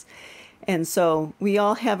functions. And so we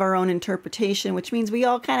all have our own interpretation, which means we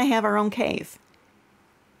all kind of have our own cave.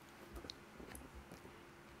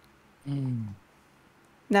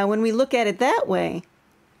 Now, when we look at it that way,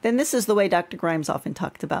 then this is the way Dr. Grimes often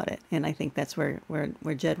talked about it. And I think that's where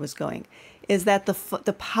Jed was going, is that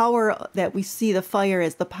the power that we see the fire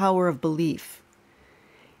as the power of belief.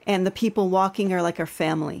 And the people walking are like our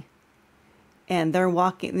family. And they're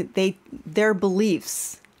walking, their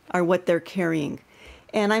beliefs are what they're carrying.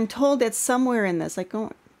 And I'm told that somewhere in this, I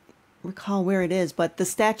don't recall where it is, but the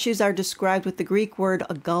statues are described with the Greek word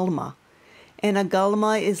agulma. And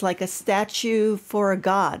agulma is like a statue for a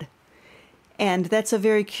god. And that's a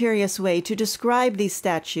very curious way to describe these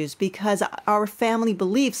statues, because our family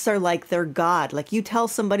beliefs are like their god. Like you tell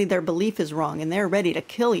somebody their belief is wrong and they're ready to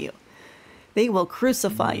kill you. They will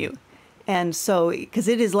crucify you. And so, because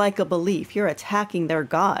it is like a belief, you're attacking their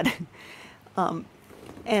god.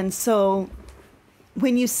 And so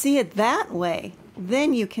when you see it that way,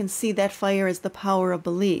 then you can see that fire as the power of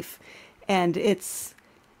belief. And it's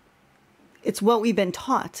what we've been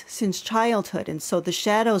taught since childhood. And so the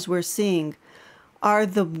shadows we're seeing are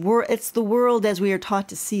it's the world as we are taught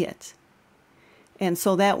to see it. And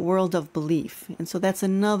so that world of belief. And so that's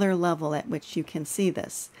another level at which you can see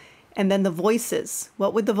this. And then the voices.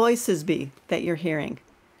 What would the voices be that you're hearing?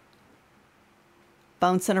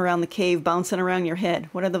 Bouncing around the cave, bouncing around your head.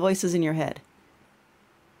 What are the voices in your head?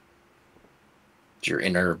 Your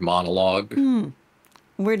inner monologue.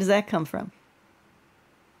 Where does that come from?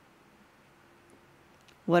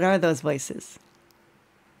 What are those voices?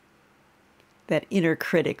 That inner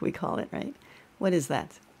critic, we call it, right? What is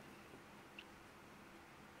that?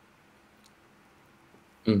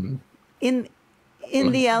 In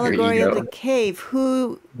the allegory of the cave,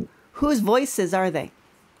 whose voices are they?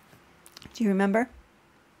 Do you remember?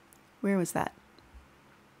 Where was that?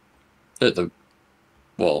 The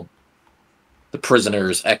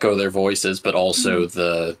prisoners echo their voices, but also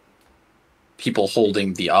the people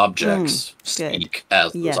holding the objects speak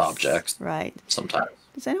as those objects. Right. Sometimes.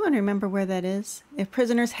 Does anyone remember where that is? If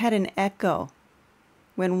prisoners had an echo,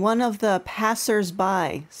 when one of the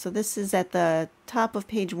passers-by, so this is at the top of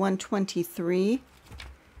page 123.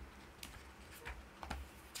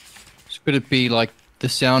 Could it be like the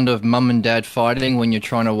sound of mum and dad fighting when you're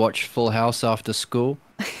trying to watch Full House after school?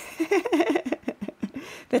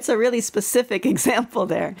 That's a really specific example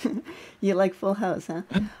there. You like Full House, huh?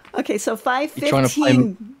 Okay, so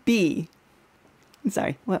 515B.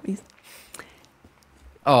 Sorry, what?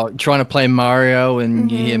 Oh, trying to play Mario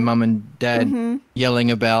and you hear mum and dad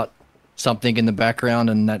yelling about something in the background,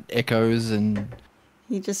 and that echoes, and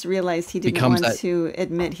he just realized he didn't want to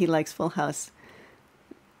admit he likes Full House.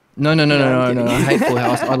 No. I hate Full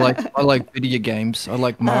House. I like video games. I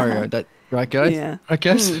like Mario. That right, guys? Yeah. I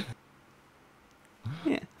guess.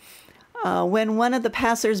 Yeah. When one of the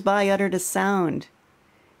passers-by uttered a sound,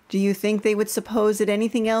 do you think they would suppose it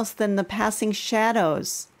anything else than the passing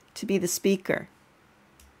shadows to be the speaker?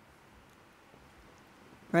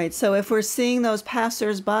 Right. So if we're seeing those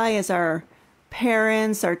passers-by as our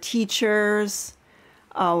parents, our teachers,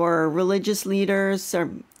 our religious leaders,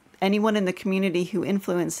 or anyone in the community who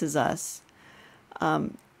influences us,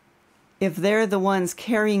 if they're the ones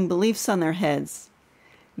carrying beliefs on their heads,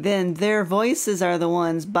 then their voices are the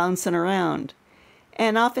ones bouncing around.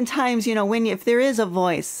 And oftentimes, if there is a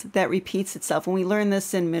voice that repeats itself, when we learn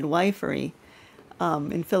this in midwifery,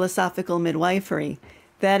 in philosophical midwifery,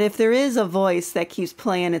 that if there is a voice that keeps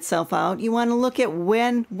playing itself out, you want to look at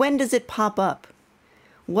when does it pop up?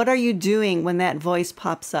 What are you doing when that voice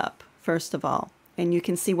pops up, first of all? And you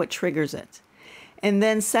can see what triggers it. And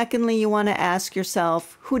then secondly, you want to ask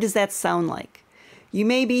yourself, who does that sound like? You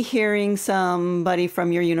may be hearing somebody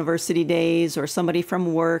from your university days or somebody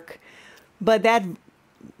from work, but that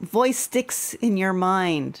voice sticks in your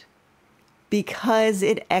mind because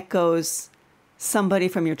it echoes somebody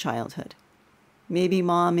from your childhood. Maybe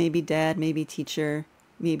mom, maybe dad, maybe teacher,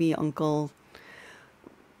 maybe uncle.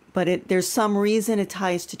 But there's some reason it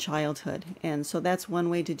ties to childhood. And so that's one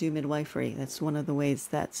way to do midwifery. That's one of the ways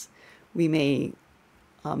that we may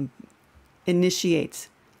initiate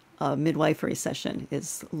a midwifery session,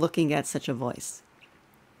 is looking at such a voice.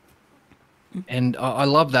 And I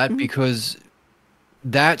love that because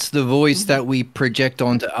that's the voice that we project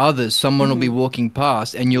onto others. Someone will be walking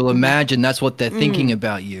past and you'll imagine that's what they're thinking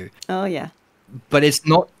about you. Oh, yeah. But it's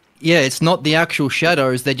not, it's not the actual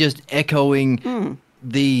shadows. They're just echoing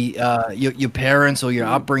the your parents or your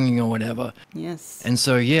upbringing or whatever. Yes. And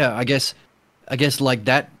so, I guess like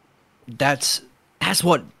that's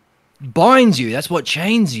what binds you. That's what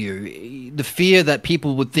chains you. The fear that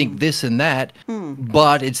people would think this and that,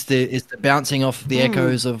 but it's the bouncing off the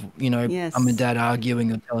echoes of, Yes. mom and dad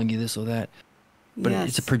arguing or telling you this or that. But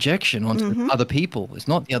it's a projection onto other people. It's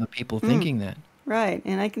not the other people thinking that. Right.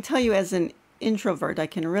 And I can tell you, as an introvert, I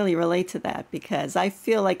can really relate to that, because I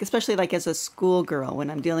feel like, especially like as a schoolgirl,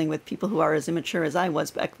 when I'm dealing with people who are as immature as I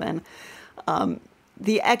was back then,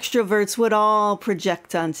 the extroverts would all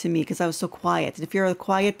project onto me because I was so quiet. And if you're a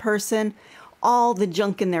quiet person, all the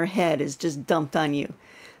junk in their head is just dumped on you.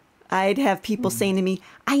 I'd have people saying to me,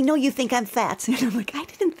 I know you think I'm fat. And I'm like, I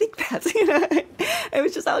didn't think that. It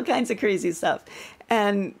was just all kinds of crazy stuff.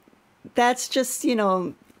 And that's just,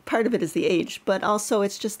 part of it is the age, but also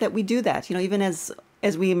it's just that we do that, even as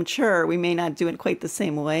we mature, we may not do it quite the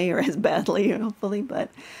same way or as badly, hopefully, but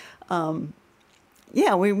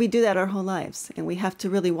we do that our whole lives, and we have to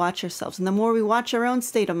really watch ourselves. And the more we watch our own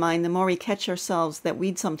state of mind, the more we catch ourselves that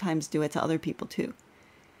we'd sometimes do it to other people too.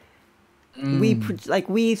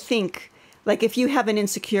 We think, like if you have an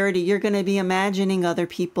insecurity, you're going to be imagining other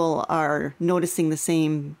people are noticing the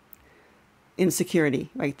same insecurity,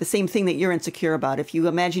 right? The same thing that you're insecure about. If you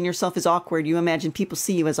imagine yourself as awkward, you imagine people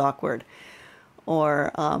see you as awkward.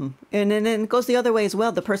 Or, and then it goes the other way as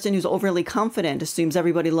well. The person who's overly confident assumes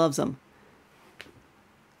everybody loves them.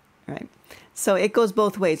 Right. So it goes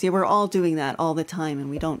both ways. Yeah, we're all doing that all the time, and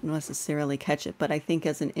we don't necessarily catch it. But I think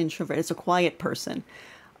as an introvert, as a quiet person,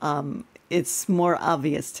 it's more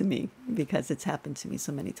obvious to me because it's happened to me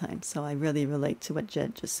so many times. So I really relate to what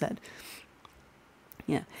Jed just said.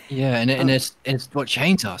 Yeah. Yeah, and it's what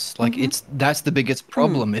chains us. Like that's the biggest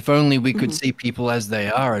problem. If only we could see people as they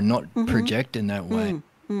are and not project in that way,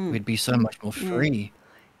 we'd be so much more free.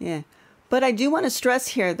 Yeah. But I do want to stress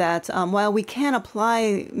here that while we can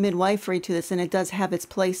apply midwifery to this, and it does have its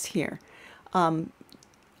place here,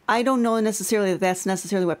 I don't know necessarily that that's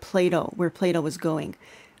necessarily where Plato was going.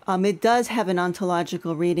 It does have an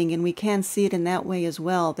ontological reading, and we can see it in that way as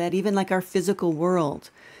well, that even like our physical world,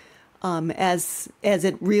 as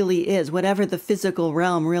it really is, whatever the physical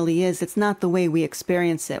realm really is, it's not the way we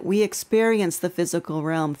experience it. We experience the physical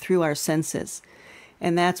realm through our senses,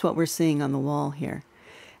 and that's what we're seeing on the wall here.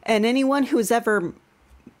 And anyone who's ever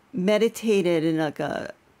meditated in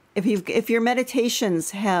if your meditation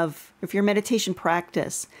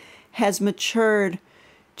practice has matured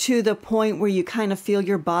to the point where you kind of feel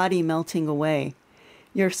your body melting away,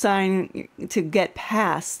 you're starting to get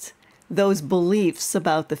past those beliefs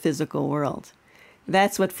about the physical world.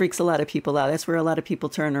 That's what freaks a lot of people out. That's where a lot of people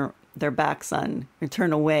turn their backs on or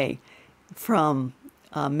turn away from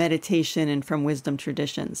meditation and from wisdom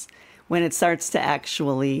traditions, when it starts to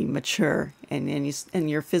actually mature and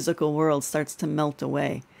your physical world starts to melt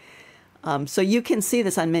away. So you can see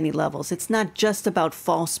this on many levels. It's not just about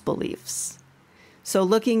false beliefs. So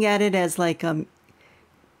looking at it as like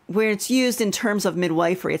where it's used in terms of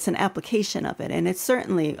midwifery, it's an application of it, and it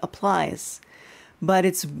certainly applies, but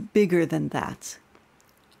it's bigger than that.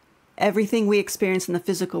 Everything we experience in the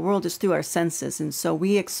physical world is through our senses, and so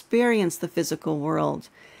we experience the physical world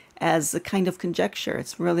as a kind of conjecture.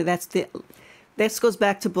 It's really, this goes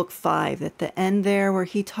back to book 5 at the end there, where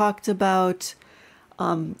he talked about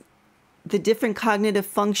the different cognitive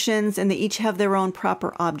functions, and they each have their own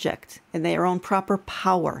proper object and their own proper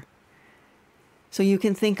power. So you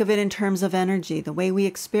can think of it in terms of energy. The way we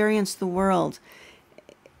experience the world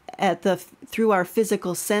through our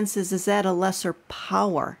physical senses is at a lesser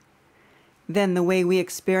power than the way we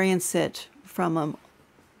experience it from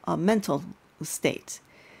a mental state.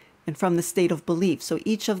 and from the state of belief. So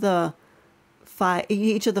each of the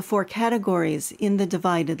four categories in the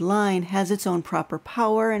divided line has its own proper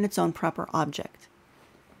power and its own proper object.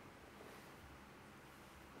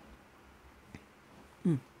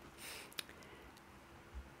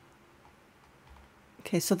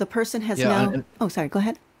 Okay, so the person has now... Oh, sorry, go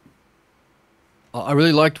ahead. I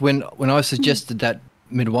really liked when I suggested that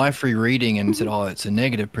midwifery reading and said, oh, it's a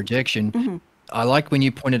negative projection. I like when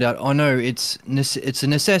you pointed out, oh, no, it's a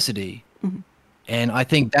necessity. And I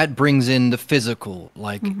think that brings in the physical.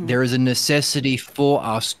 Like, there is a necessity for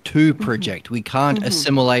us to project. We can't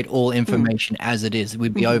assimilate all information as it is.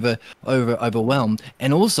 We'd be overwhelmed.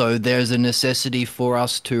 And also, there's a necessity for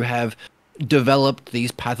us to have developed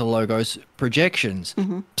these pathologos projections.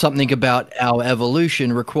 Something about our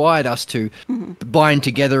evolution required us to bind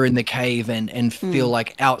together in the cave and feel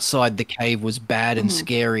like outside the cave was bad and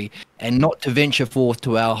scary, and not to venture forth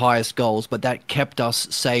to our highest goals, but that kept us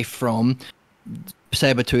safe from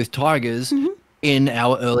saber-toothed tigers in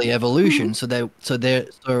our early evolution. So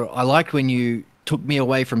I liked when you took me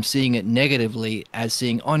away from seeing it negatively as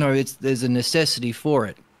seeing, oh no, there's a necessity for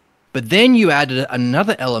it. But then you added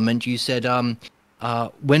another element. You said,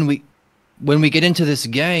 when we get into this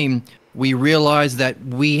game, we realize that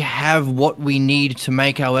we have what we need to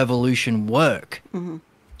make our evolution work.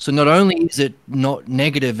 So not only is it not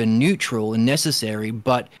negative and neutral and necessary,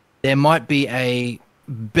 but there might be a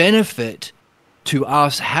benefit to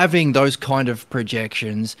us having those kind of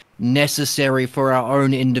projections necessary for our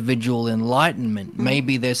own individual enlightenment.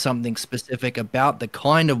 Maybe there's something specific about the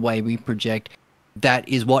kind of way we project that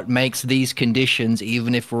is what makes these conditions,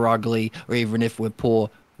 even if we're ugly or even if we're poor,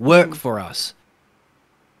 work for us.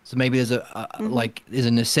 So maybe there's there's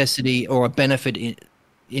a necessity or a benefit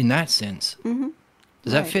in that sense.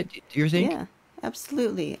 Does that fit, do you think? Yeah,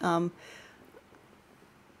 absolutely. I'm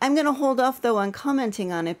going to hold off, though, on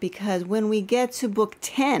commenting on it, because when we get to book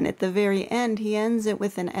 10, at the very end, he ends it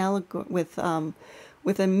with an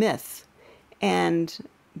with a myth. And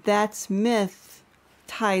that myth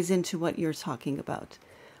ties into what you're talking about,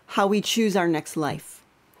 how we choose our next life.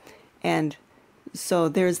 And so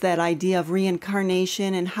there's that idea of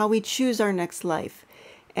reincarnation and how we choose our next life.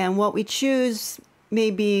 And what we choose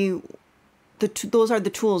may be, those are the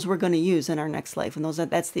tools we're going to use in our next life. And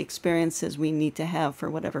that's the experiences we need to have for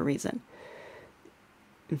whatever reason,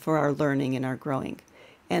 and for our learning and our growing.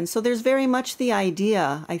 And so there's very much the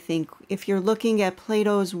idea, I think, if you're looking at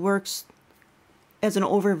Plato's works as an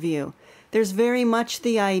overview, there's very much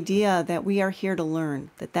the idea that we are here to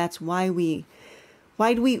learn, that's why do we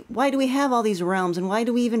have all these realms, and why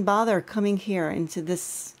do we even bother coming here into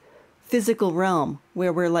this physical realm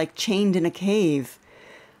where we're like chained in a cave?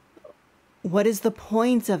 What is the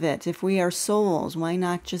point of it? If we are souls, why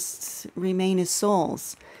not just remain as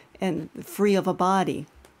souls and free of a body?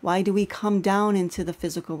 Why do we come down into the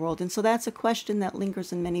physical world? And so that's a question that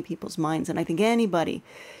lingers in many people's minds. And I think anybody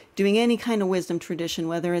doing any kind of wisdom tradition,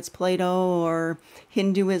 whether it's Plato or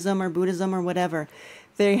Hinduism or Buddhism or whatever,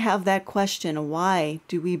 they have that question: why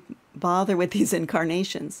do we bother with these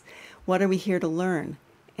incarnations? What are we here to learn?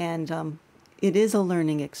 And it is a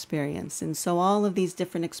learning experience. And so all of these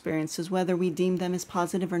different experiences, whether we deem them as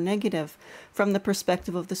positive or negative, from the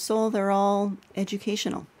perspective of the soul, they're all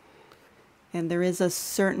educational. And there is a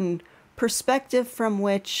certain perspective from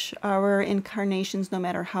which our incarnations, no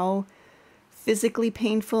matter how physically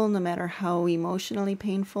painful, no matter how emotionally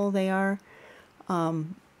painful they are,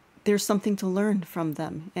 there's something to learn from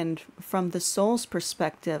them. And from the soul's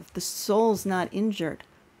perspective, the soul's not injured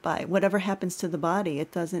by whatever happens to the body.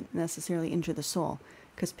 It doesn't necessarily injure the soul,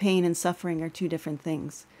 because pain and suffering are two different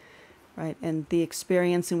things, right? And the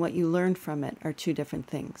experience and what you learn from it are two different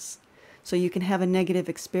things. So you can have a negative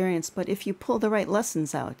experience, but if you pull the right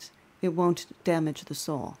lessons out, it won't damage the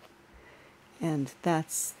soul. And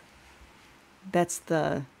that's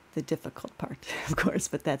the difficult part, of course,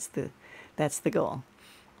 but that's the goal,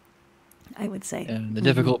 I would say. And the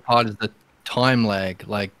difficult part is the time lag.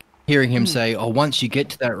 Like hearing him say, oh, once you get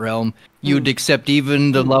to that realm, you would accept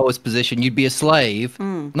even the lowest position. You'd be a slave,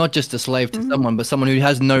 not just a slave to someone, but someone who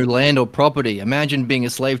has no land or property. Imagine being a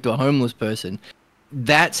slave to a homeless person.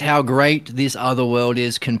 That's how great this other world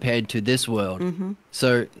is compared to this world.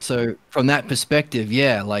 So from that perspective,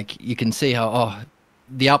 yeah, like you can see how,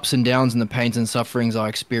 the ups and downs and the pains and sufferings I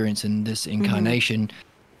experience in this incarnation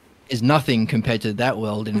is nothing compared to that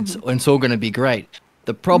world, and it's all going to be great.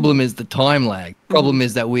 The problem is the time lag. The problem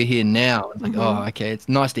is that we're here now. It's like, oh, okay, it's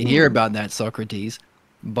nice to hear about that, Socrates,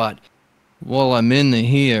 but while I'm in the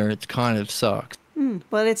here, it kind of sucks.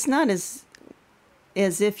 But it's not as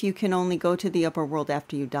if you can only go to the upper world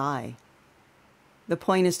after you die. The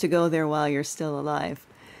point is to go there while you're still alive.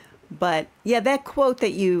 But yeah, that quote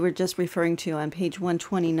that you were just referring to on page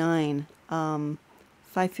 129,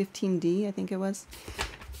 515D, I think it was.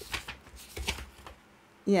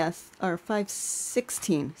 Yes, or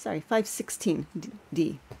 516. Sorry, 516D,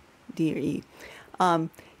 D or E.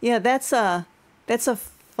 Yeah, that's a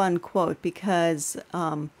fun quote because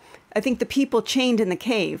I think the people chained in the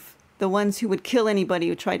cave, the ones who would kill anybody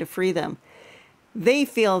who tried to free them, they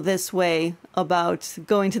feel this way about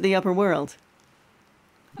going to the upper world.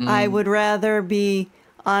 I would rather be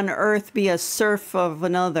on earth, be a serf of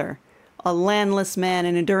another, a landless man,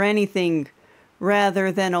 and endure anything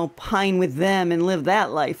rather than opine with them and live that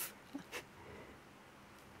life.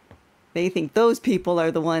 They think those people are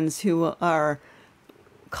the ones who are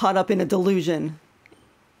caught up in a delusion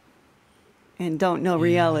and don't know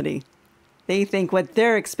reality. They think what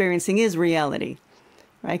they're experiencing is reality,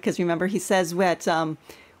 right? Because remember, he says that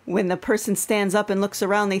when the person stands up and looks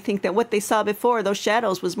around, they think that what they saw before, those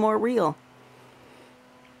shadows, was more real.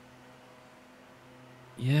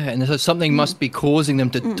 Yeah, and so something must be causing them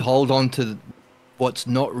to hold on to what's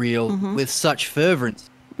not real with such fervence.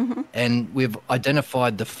 And we've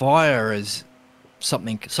identified the fire as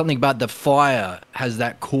something about the fire has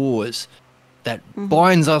that cause that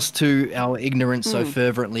binds us to our ignorance so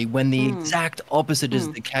fervently, when the exact opposite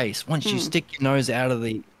is the case. Once you stick your nose out of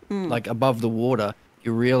the, like above the water,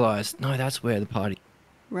 you realize, no, that's where the party.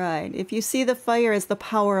 Right. If you see the fire as the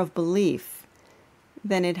power of belief,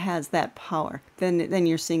 then it has that power. Then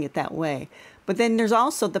you're seeing it that way. But then there's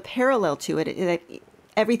also the parallel to it.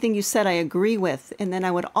 Everything you said I agree with. And then I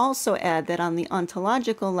would also add that on the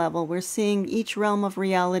ontological level, we're seeing each realm of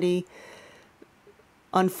reality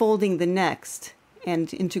unfolding the next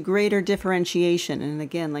and into greater differentiation. And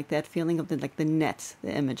again, like that feeling of the net,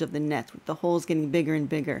 the image of the net, with the holes getting bigger and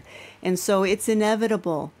bigger. And so it's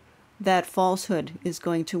inevitable that falsehood is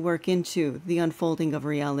going to work into the unfolding of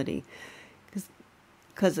reality.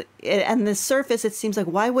 Because on the surface, it seems like,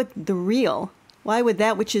 why would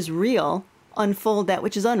that which is real unfold that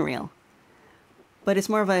which is unreal? But it's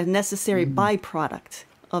more of a necessary byproduct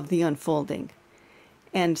of the unfolding.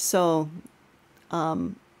 And so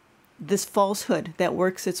this falsehood that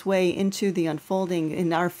works its way into the unfolding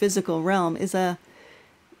in our physical realm is a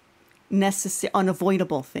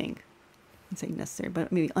unavoidable thing. I'd say necessary,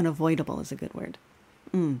 but maybe unavoidable is a good word.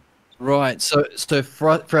 Right. So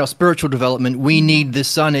for our spiritual development, we need the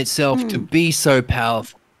sun itself to be so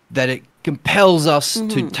powerful that it compels us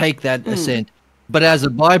to take that ascent. But as a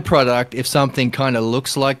byproduct, if something kind of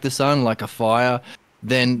looks like the sun, like a fire,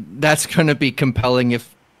 then that's going to be compelling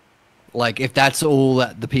if that's all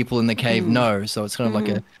that the people in the cave know. So it's kind of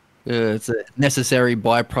like it's a necessary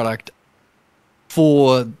byproduct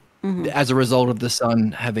for as a result of the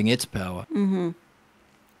sun having its power.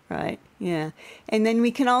 Right. Yeah. And then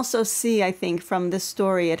we can also see, I think, from this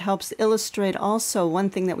story, it helps illustrate also one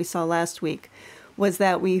thing that we saw last week was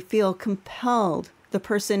that we feel compelled, the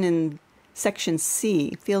person in section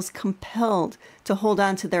C feels compelled to hold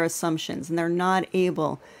on to their assumptions, and they're not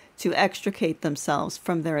able to extricate themselves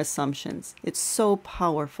from their assumptions. It's so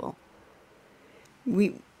powerful.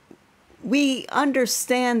 We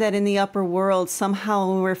understand that in the upper world,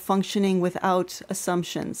 somehow we're functioning without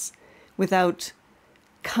assumptions, without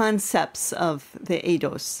concepts of the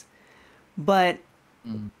eidos. But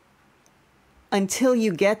until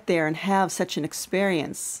you get there and have such an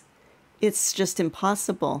experience, it's just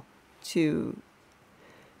impossible to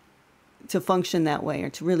function that way or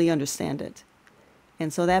to really understand it.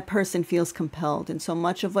 And so that person feels compelled. And so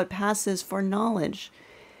much of what passes for knowledge,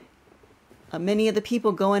 many of the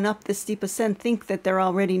people going up this steep ascent think that they're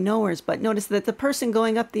already knowers, but notice that the person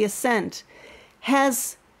going up the ascent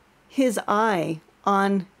has his eye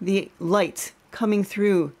on the light coming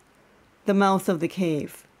through the mouth of the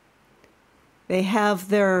cave. They have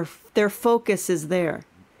their focus is there,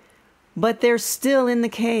 but they're still in the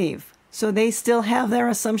cave. So they still have their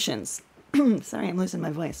assumptions. Sorry, I'm losing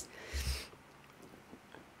my voice.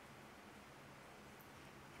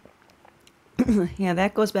 Yeah,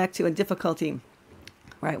 that goes back to a difficulty,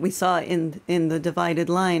 right? We saw in the divided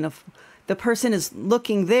line of the person is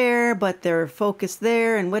looking there, but they're focused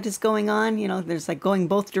there, and what is going on? There's like going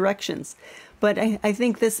both directions. But I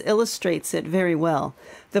think this illustrates it very well.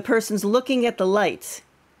 The person's looking at the light,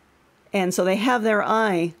 and so they have their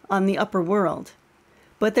eye on the upper world,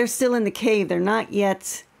 but they're still in the cave. They're not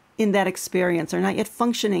yet in that experience. They're not yet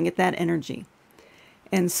functioning at that energy.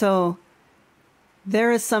 And so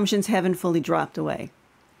their assumptions haven't fully dropped away.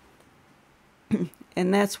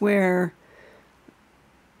 And that's where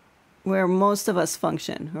most of us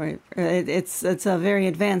function, right? It's a very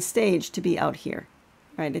advanced stage to be out here,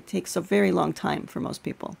 right? It takes a very long time for most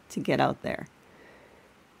people to get out there.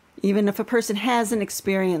 Even if a person has an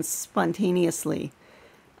experience spontaneously,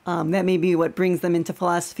 that may be what brings them into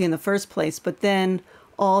philosophy in the first place. But then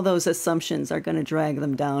all those assumptions are going to drag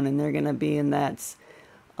them down, and they're going to be in that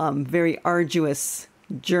very arduous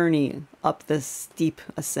journey up this steep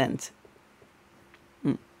ascent.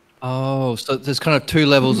 Oh, so there's kind of two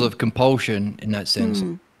levels of compulsion in that sense.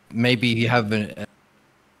 Maybe you have an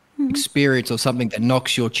experience or something that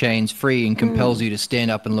knocks your chains free and compels you to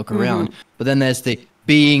stand up and look around. But then there's the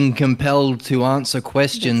being compelled to answer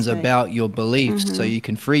questions about your beliefs so you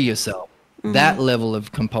can free yourself. That level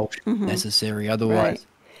of compulsion is necessary. Otherwise,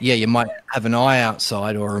 yeah, you might have an eye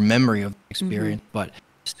outside or a memory of the experience, but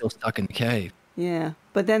still stuck in the cave. Yeah.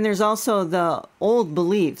 But then there's also the old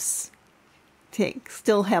beliefs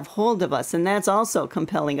still have hold of us, and that's also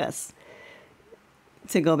compelling us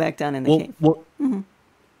to go back down in the cave.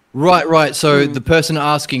 Right. So the person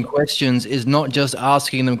asking questions is not just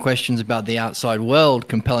asking them questions about the outside world,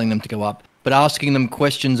 compelling them to go up, but asking them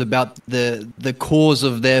questions about the cause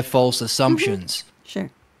of their false assumptions. Sure.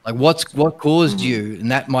 Like what caused you, and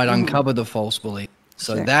that might uncover the false belief.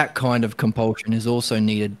 So Sure. that kind of compulsion is also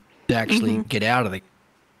needed to actually get out of it.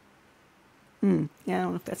 Yeah, I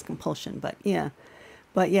don't know if that's compulsion, but yeah.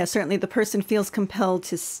 But yeah, certainly the person feels compelled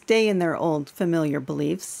to stay in their old familiar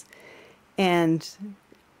beliefs. But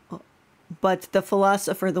the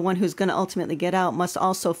philosopher, the one who's going to ultimately get out, must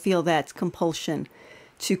also feel that compulsion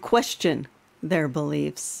to question their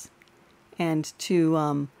beliefs and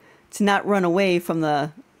to not run away from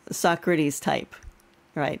the Socrates type,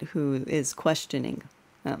 right, who is questioning.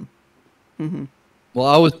 Well,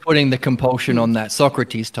 I was putting the compulsion on that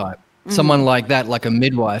Socrates type. Someone like that, like a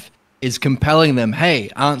midwife, is compelling them, hey,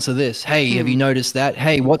 answer this. Hey, have you noticed that?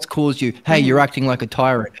 Hey, what's caused you? Hey, you're acting like a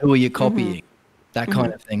tyrant. Who are you copying? That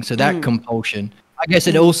kind of thing. So that compulsion, I guess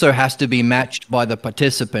it also has to be matched by the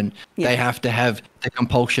participant. Yeah. They have to have the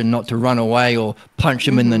compulsion not to run away or punch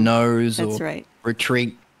them in the nose That's or right.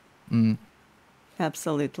 retreat.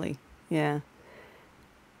 Absolutely. Yeah.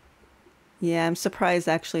 Yeah, I'm surprised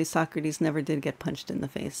actually Socrates never did get punched in the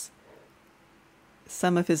face.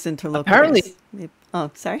 Some of his interlocutors. Apparently- Oh,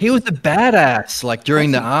 sorry. He was a badass, like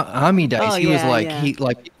during the army days. Oh, he was yeah, like,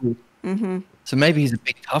 yeah. So maybe he's a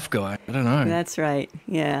big tough guy. I don't know. That's right.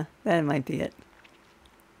 Yeah, that might be it.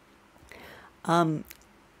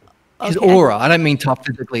 His Okay, aura. I don't mean tough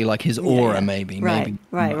physically, like his aura, yeah. maybe. Right, Maybe.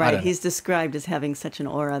 right, I right. don't know. He's described as having such an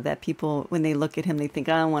aura that people, when they look at him, they think,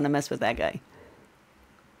 I don't want to mess with that guy.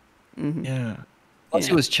 Yeah. Plus,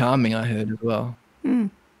 he Yeah. was charming, I heard as well. Yeah,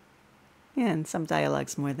 and some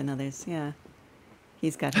dialogues more than others. Yeah.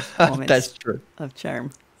 He's got his moments That's true. of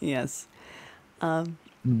charm. Yes.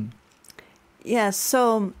 Yeah,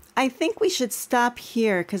 so I think we should stop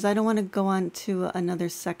here because I don't want to go on to another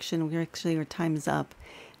section. Our time is up.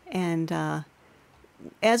 And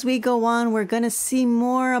as we go on, we're going to see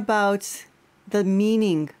more about the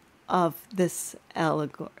meaning of this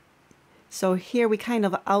allegory. So here we kind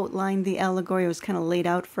of outlined the allegory. It was kind of laid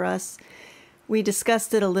out for us. We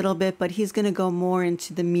discussed it a little bit, but he's going to go more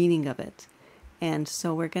into the meaning of it. And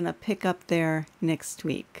so we're going to pick up there next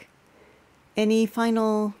week. Any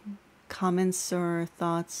final comments or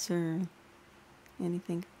thoughts or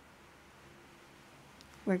anything?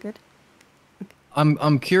 We're good?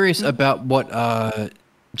 I'm curious about what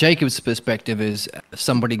Jacob's perspective is,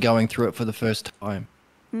 somebody going through it for the first time.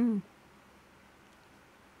 No,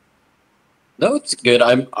 it's good.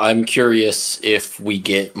 I'm curious if we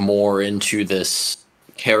get more into this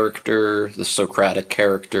character, the Socratic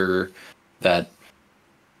character that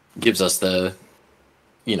gives us the,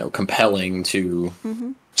 compelling to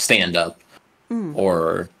stand up,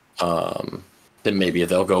 or then maybe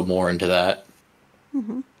they'll go more into that.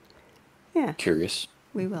 Yeah, Curious.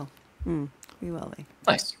 we will. We will.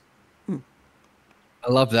 Nice. I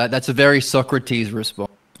love that. That's a very Socrates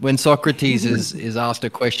response. When Socrates is asked a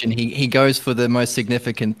question, he goes for the most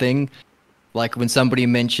significant thing. Like when somebody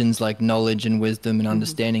mentions like knowledge and wisdom and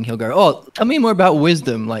understanding, he'll go, "Oh, tell me more about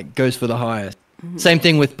wisdom." Like goes for the highest. Same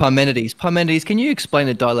thing with Parmenides. Parmenides, can you explain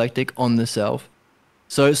the dialectic on the self?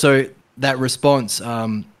 So that response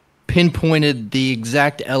pinpointed the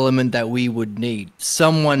exact element that we would need.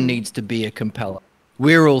 Someone needs to be a compeller.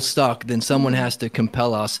 We're all stuck. Then someone has to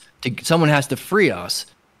compel us. Someone has to free us.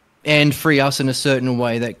 And free us in a certain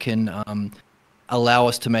way that can allow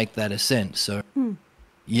us to make that ascent. So,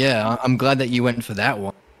 yeah, I'm glad that you went for that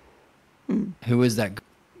one. Who is that?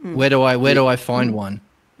 Where do I find one?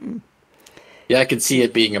 Yeah, I could see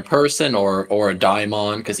it being a person or a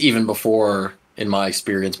daimon, because even before, in my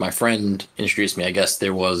experience, my friend introduced me. I guess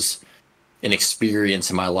there was an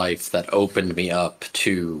experience in my life that opened me up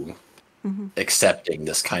to accepting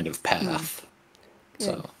this kind of path.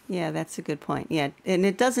 So Yeah, that's a good point. Yeah, and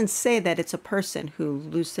it doesn't say that it's a person who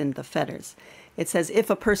loosened the fetters. It says if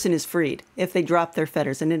a person is freed, if they drop their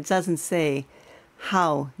fetters, and it doesn't say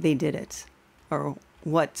how they did it or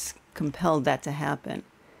what compelled that to happen.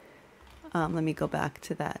 Let me go back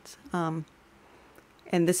to that. And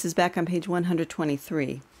this is back on page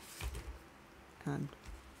 123. And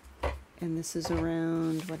this is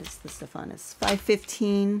around, what is this, Stephanus?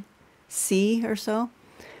 515C or so.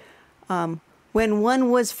 When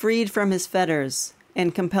one was freed from his fetters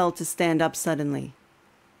and compelled to stand up suddenly.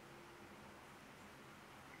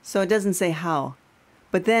 So it doesn't say how,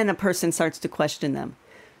 but then a person starts to question them.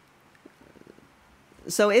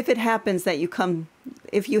 So if it happens that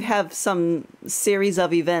if you have some series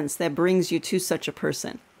of events that brings you to such a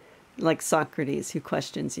person, like Socrates who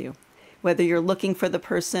questions you, whether you're looking for the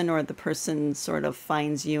person or the person sort of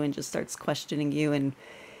finds you and just starts questioning you, and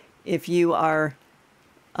if you are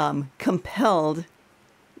compelled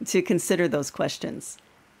to consider those questions,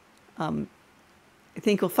 I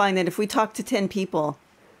think we'll find that if we talk to 10 people,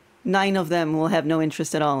 9 of them will have no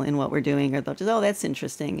interest at all in what we're doing, or they'll just, oh, that's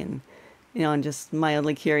interesting, and and just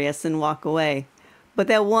mildly curious and walk away. But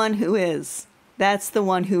that one who is, that's the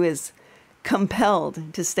one who is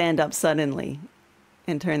compelled to stand up suddenly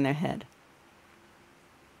and turn their head.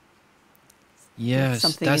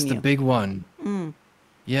 Yes, that's the big one.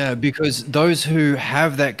 Yeah, because those who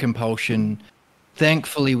have that compulsion,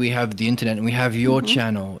 thankfully we have the internet and we have your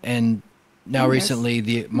channel, and now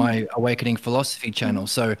recently my Awakening Philosophy channel.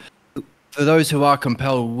 So for those who are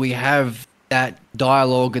compelled, we have that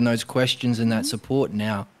dialogue and those questions and that support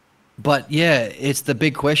now. But yeah, it's the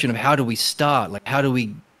big question of how do we start? Like, how do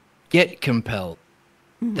we get compelled?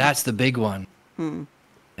 That's the big one.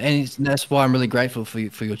 And that's why I'm really grateful for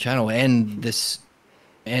your channel and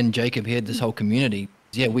Jacob here, this whole community.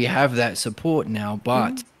 Yeah, we have that support now,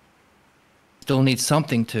 but still need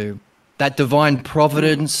something that divine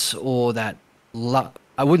providence or that luck.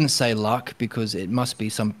 I wouldn't say luck because it must be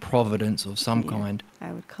some providence of some kind.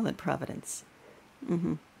 I would call it providence.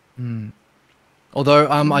 Although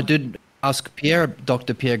I did ask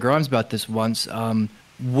Dr. Pierre Grimes about this once.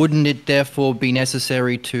 Wouldn't it therefore be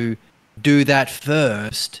necessary to do that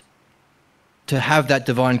first, to have that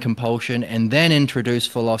divine compulsion, and then introduce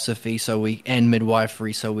philosophy and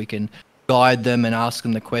midwifery so we can guide them and ask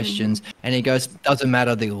them the questions? And he goes, doesn't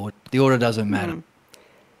matter the order. The order doesn't matter.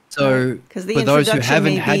 So because the for those who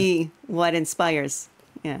haven't may be what inspires.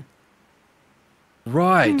 Yeah.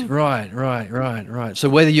 Right. So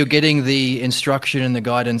whether you're getting the instruction and the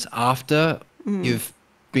guidance after you've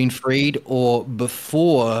been freed or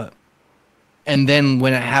before, and then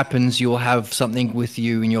when it happens, you'll have something with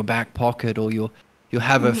you in your back pocket, or you'll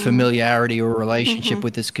have a familiarity or a relationship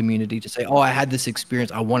with this community to say, oh, I had this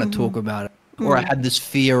experience, I want to talk about it, or I had this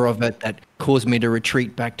fear of it that caused me to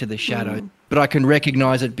retreat back to the shadows, but I can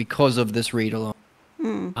recognize it because of this read along.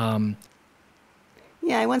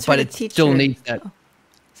 Yeah, I once heard a teacher. Still needs that. Oh,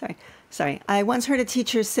 sorry. I once heard a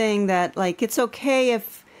teacher saying that, like, it's okay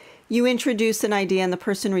if you introduce an idea and the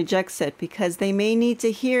person rejects it, because they may need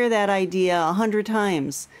to hear that idea 100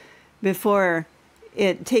 times before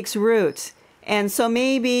it takes root. And so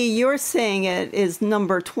maybe you're saying it is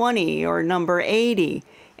number 20 or number 80,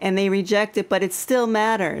 and they reject it, but it still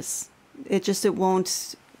matters. It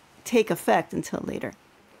won't take effect until later.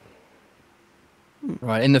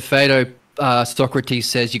 Right. In the Phaedo, Socrates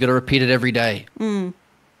says you got to repeat it every day.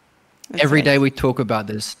 Every day we talk about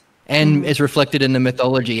this, and it's reflected in the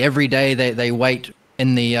mythology. Every day they wait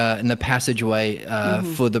in the passageway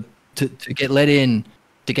to get let in,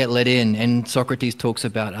 And Socrates talks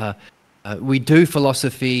about we do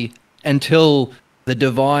philosophy until the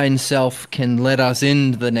divine self can let us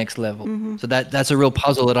into the next level. So that's a real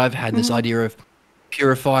puzzle that I've had. This idea of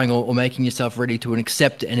purifying or making yourself ready to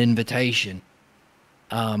accept an invitation.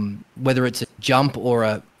 Whether it's a jump or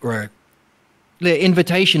a the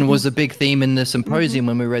invitation was a big theme in the symposium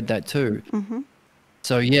when we read that too.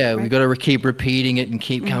 So yeah, we've got to keep repeating it and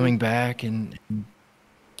keep coming back and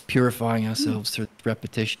purifying ourselves through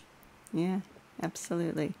repetition. Yeah,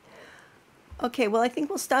 absolutely. Okay, well, I think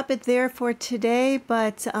we'll stop it there for today.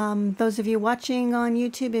 But those of you watching on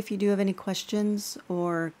YouTube, if you do have any questions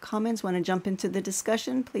or comments, want to jump into the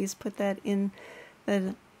discussion, please put that in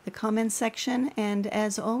the comments section. And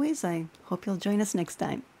as always, I hope you'll join us next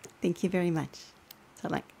time. Thank you very much.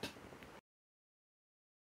 Salamat.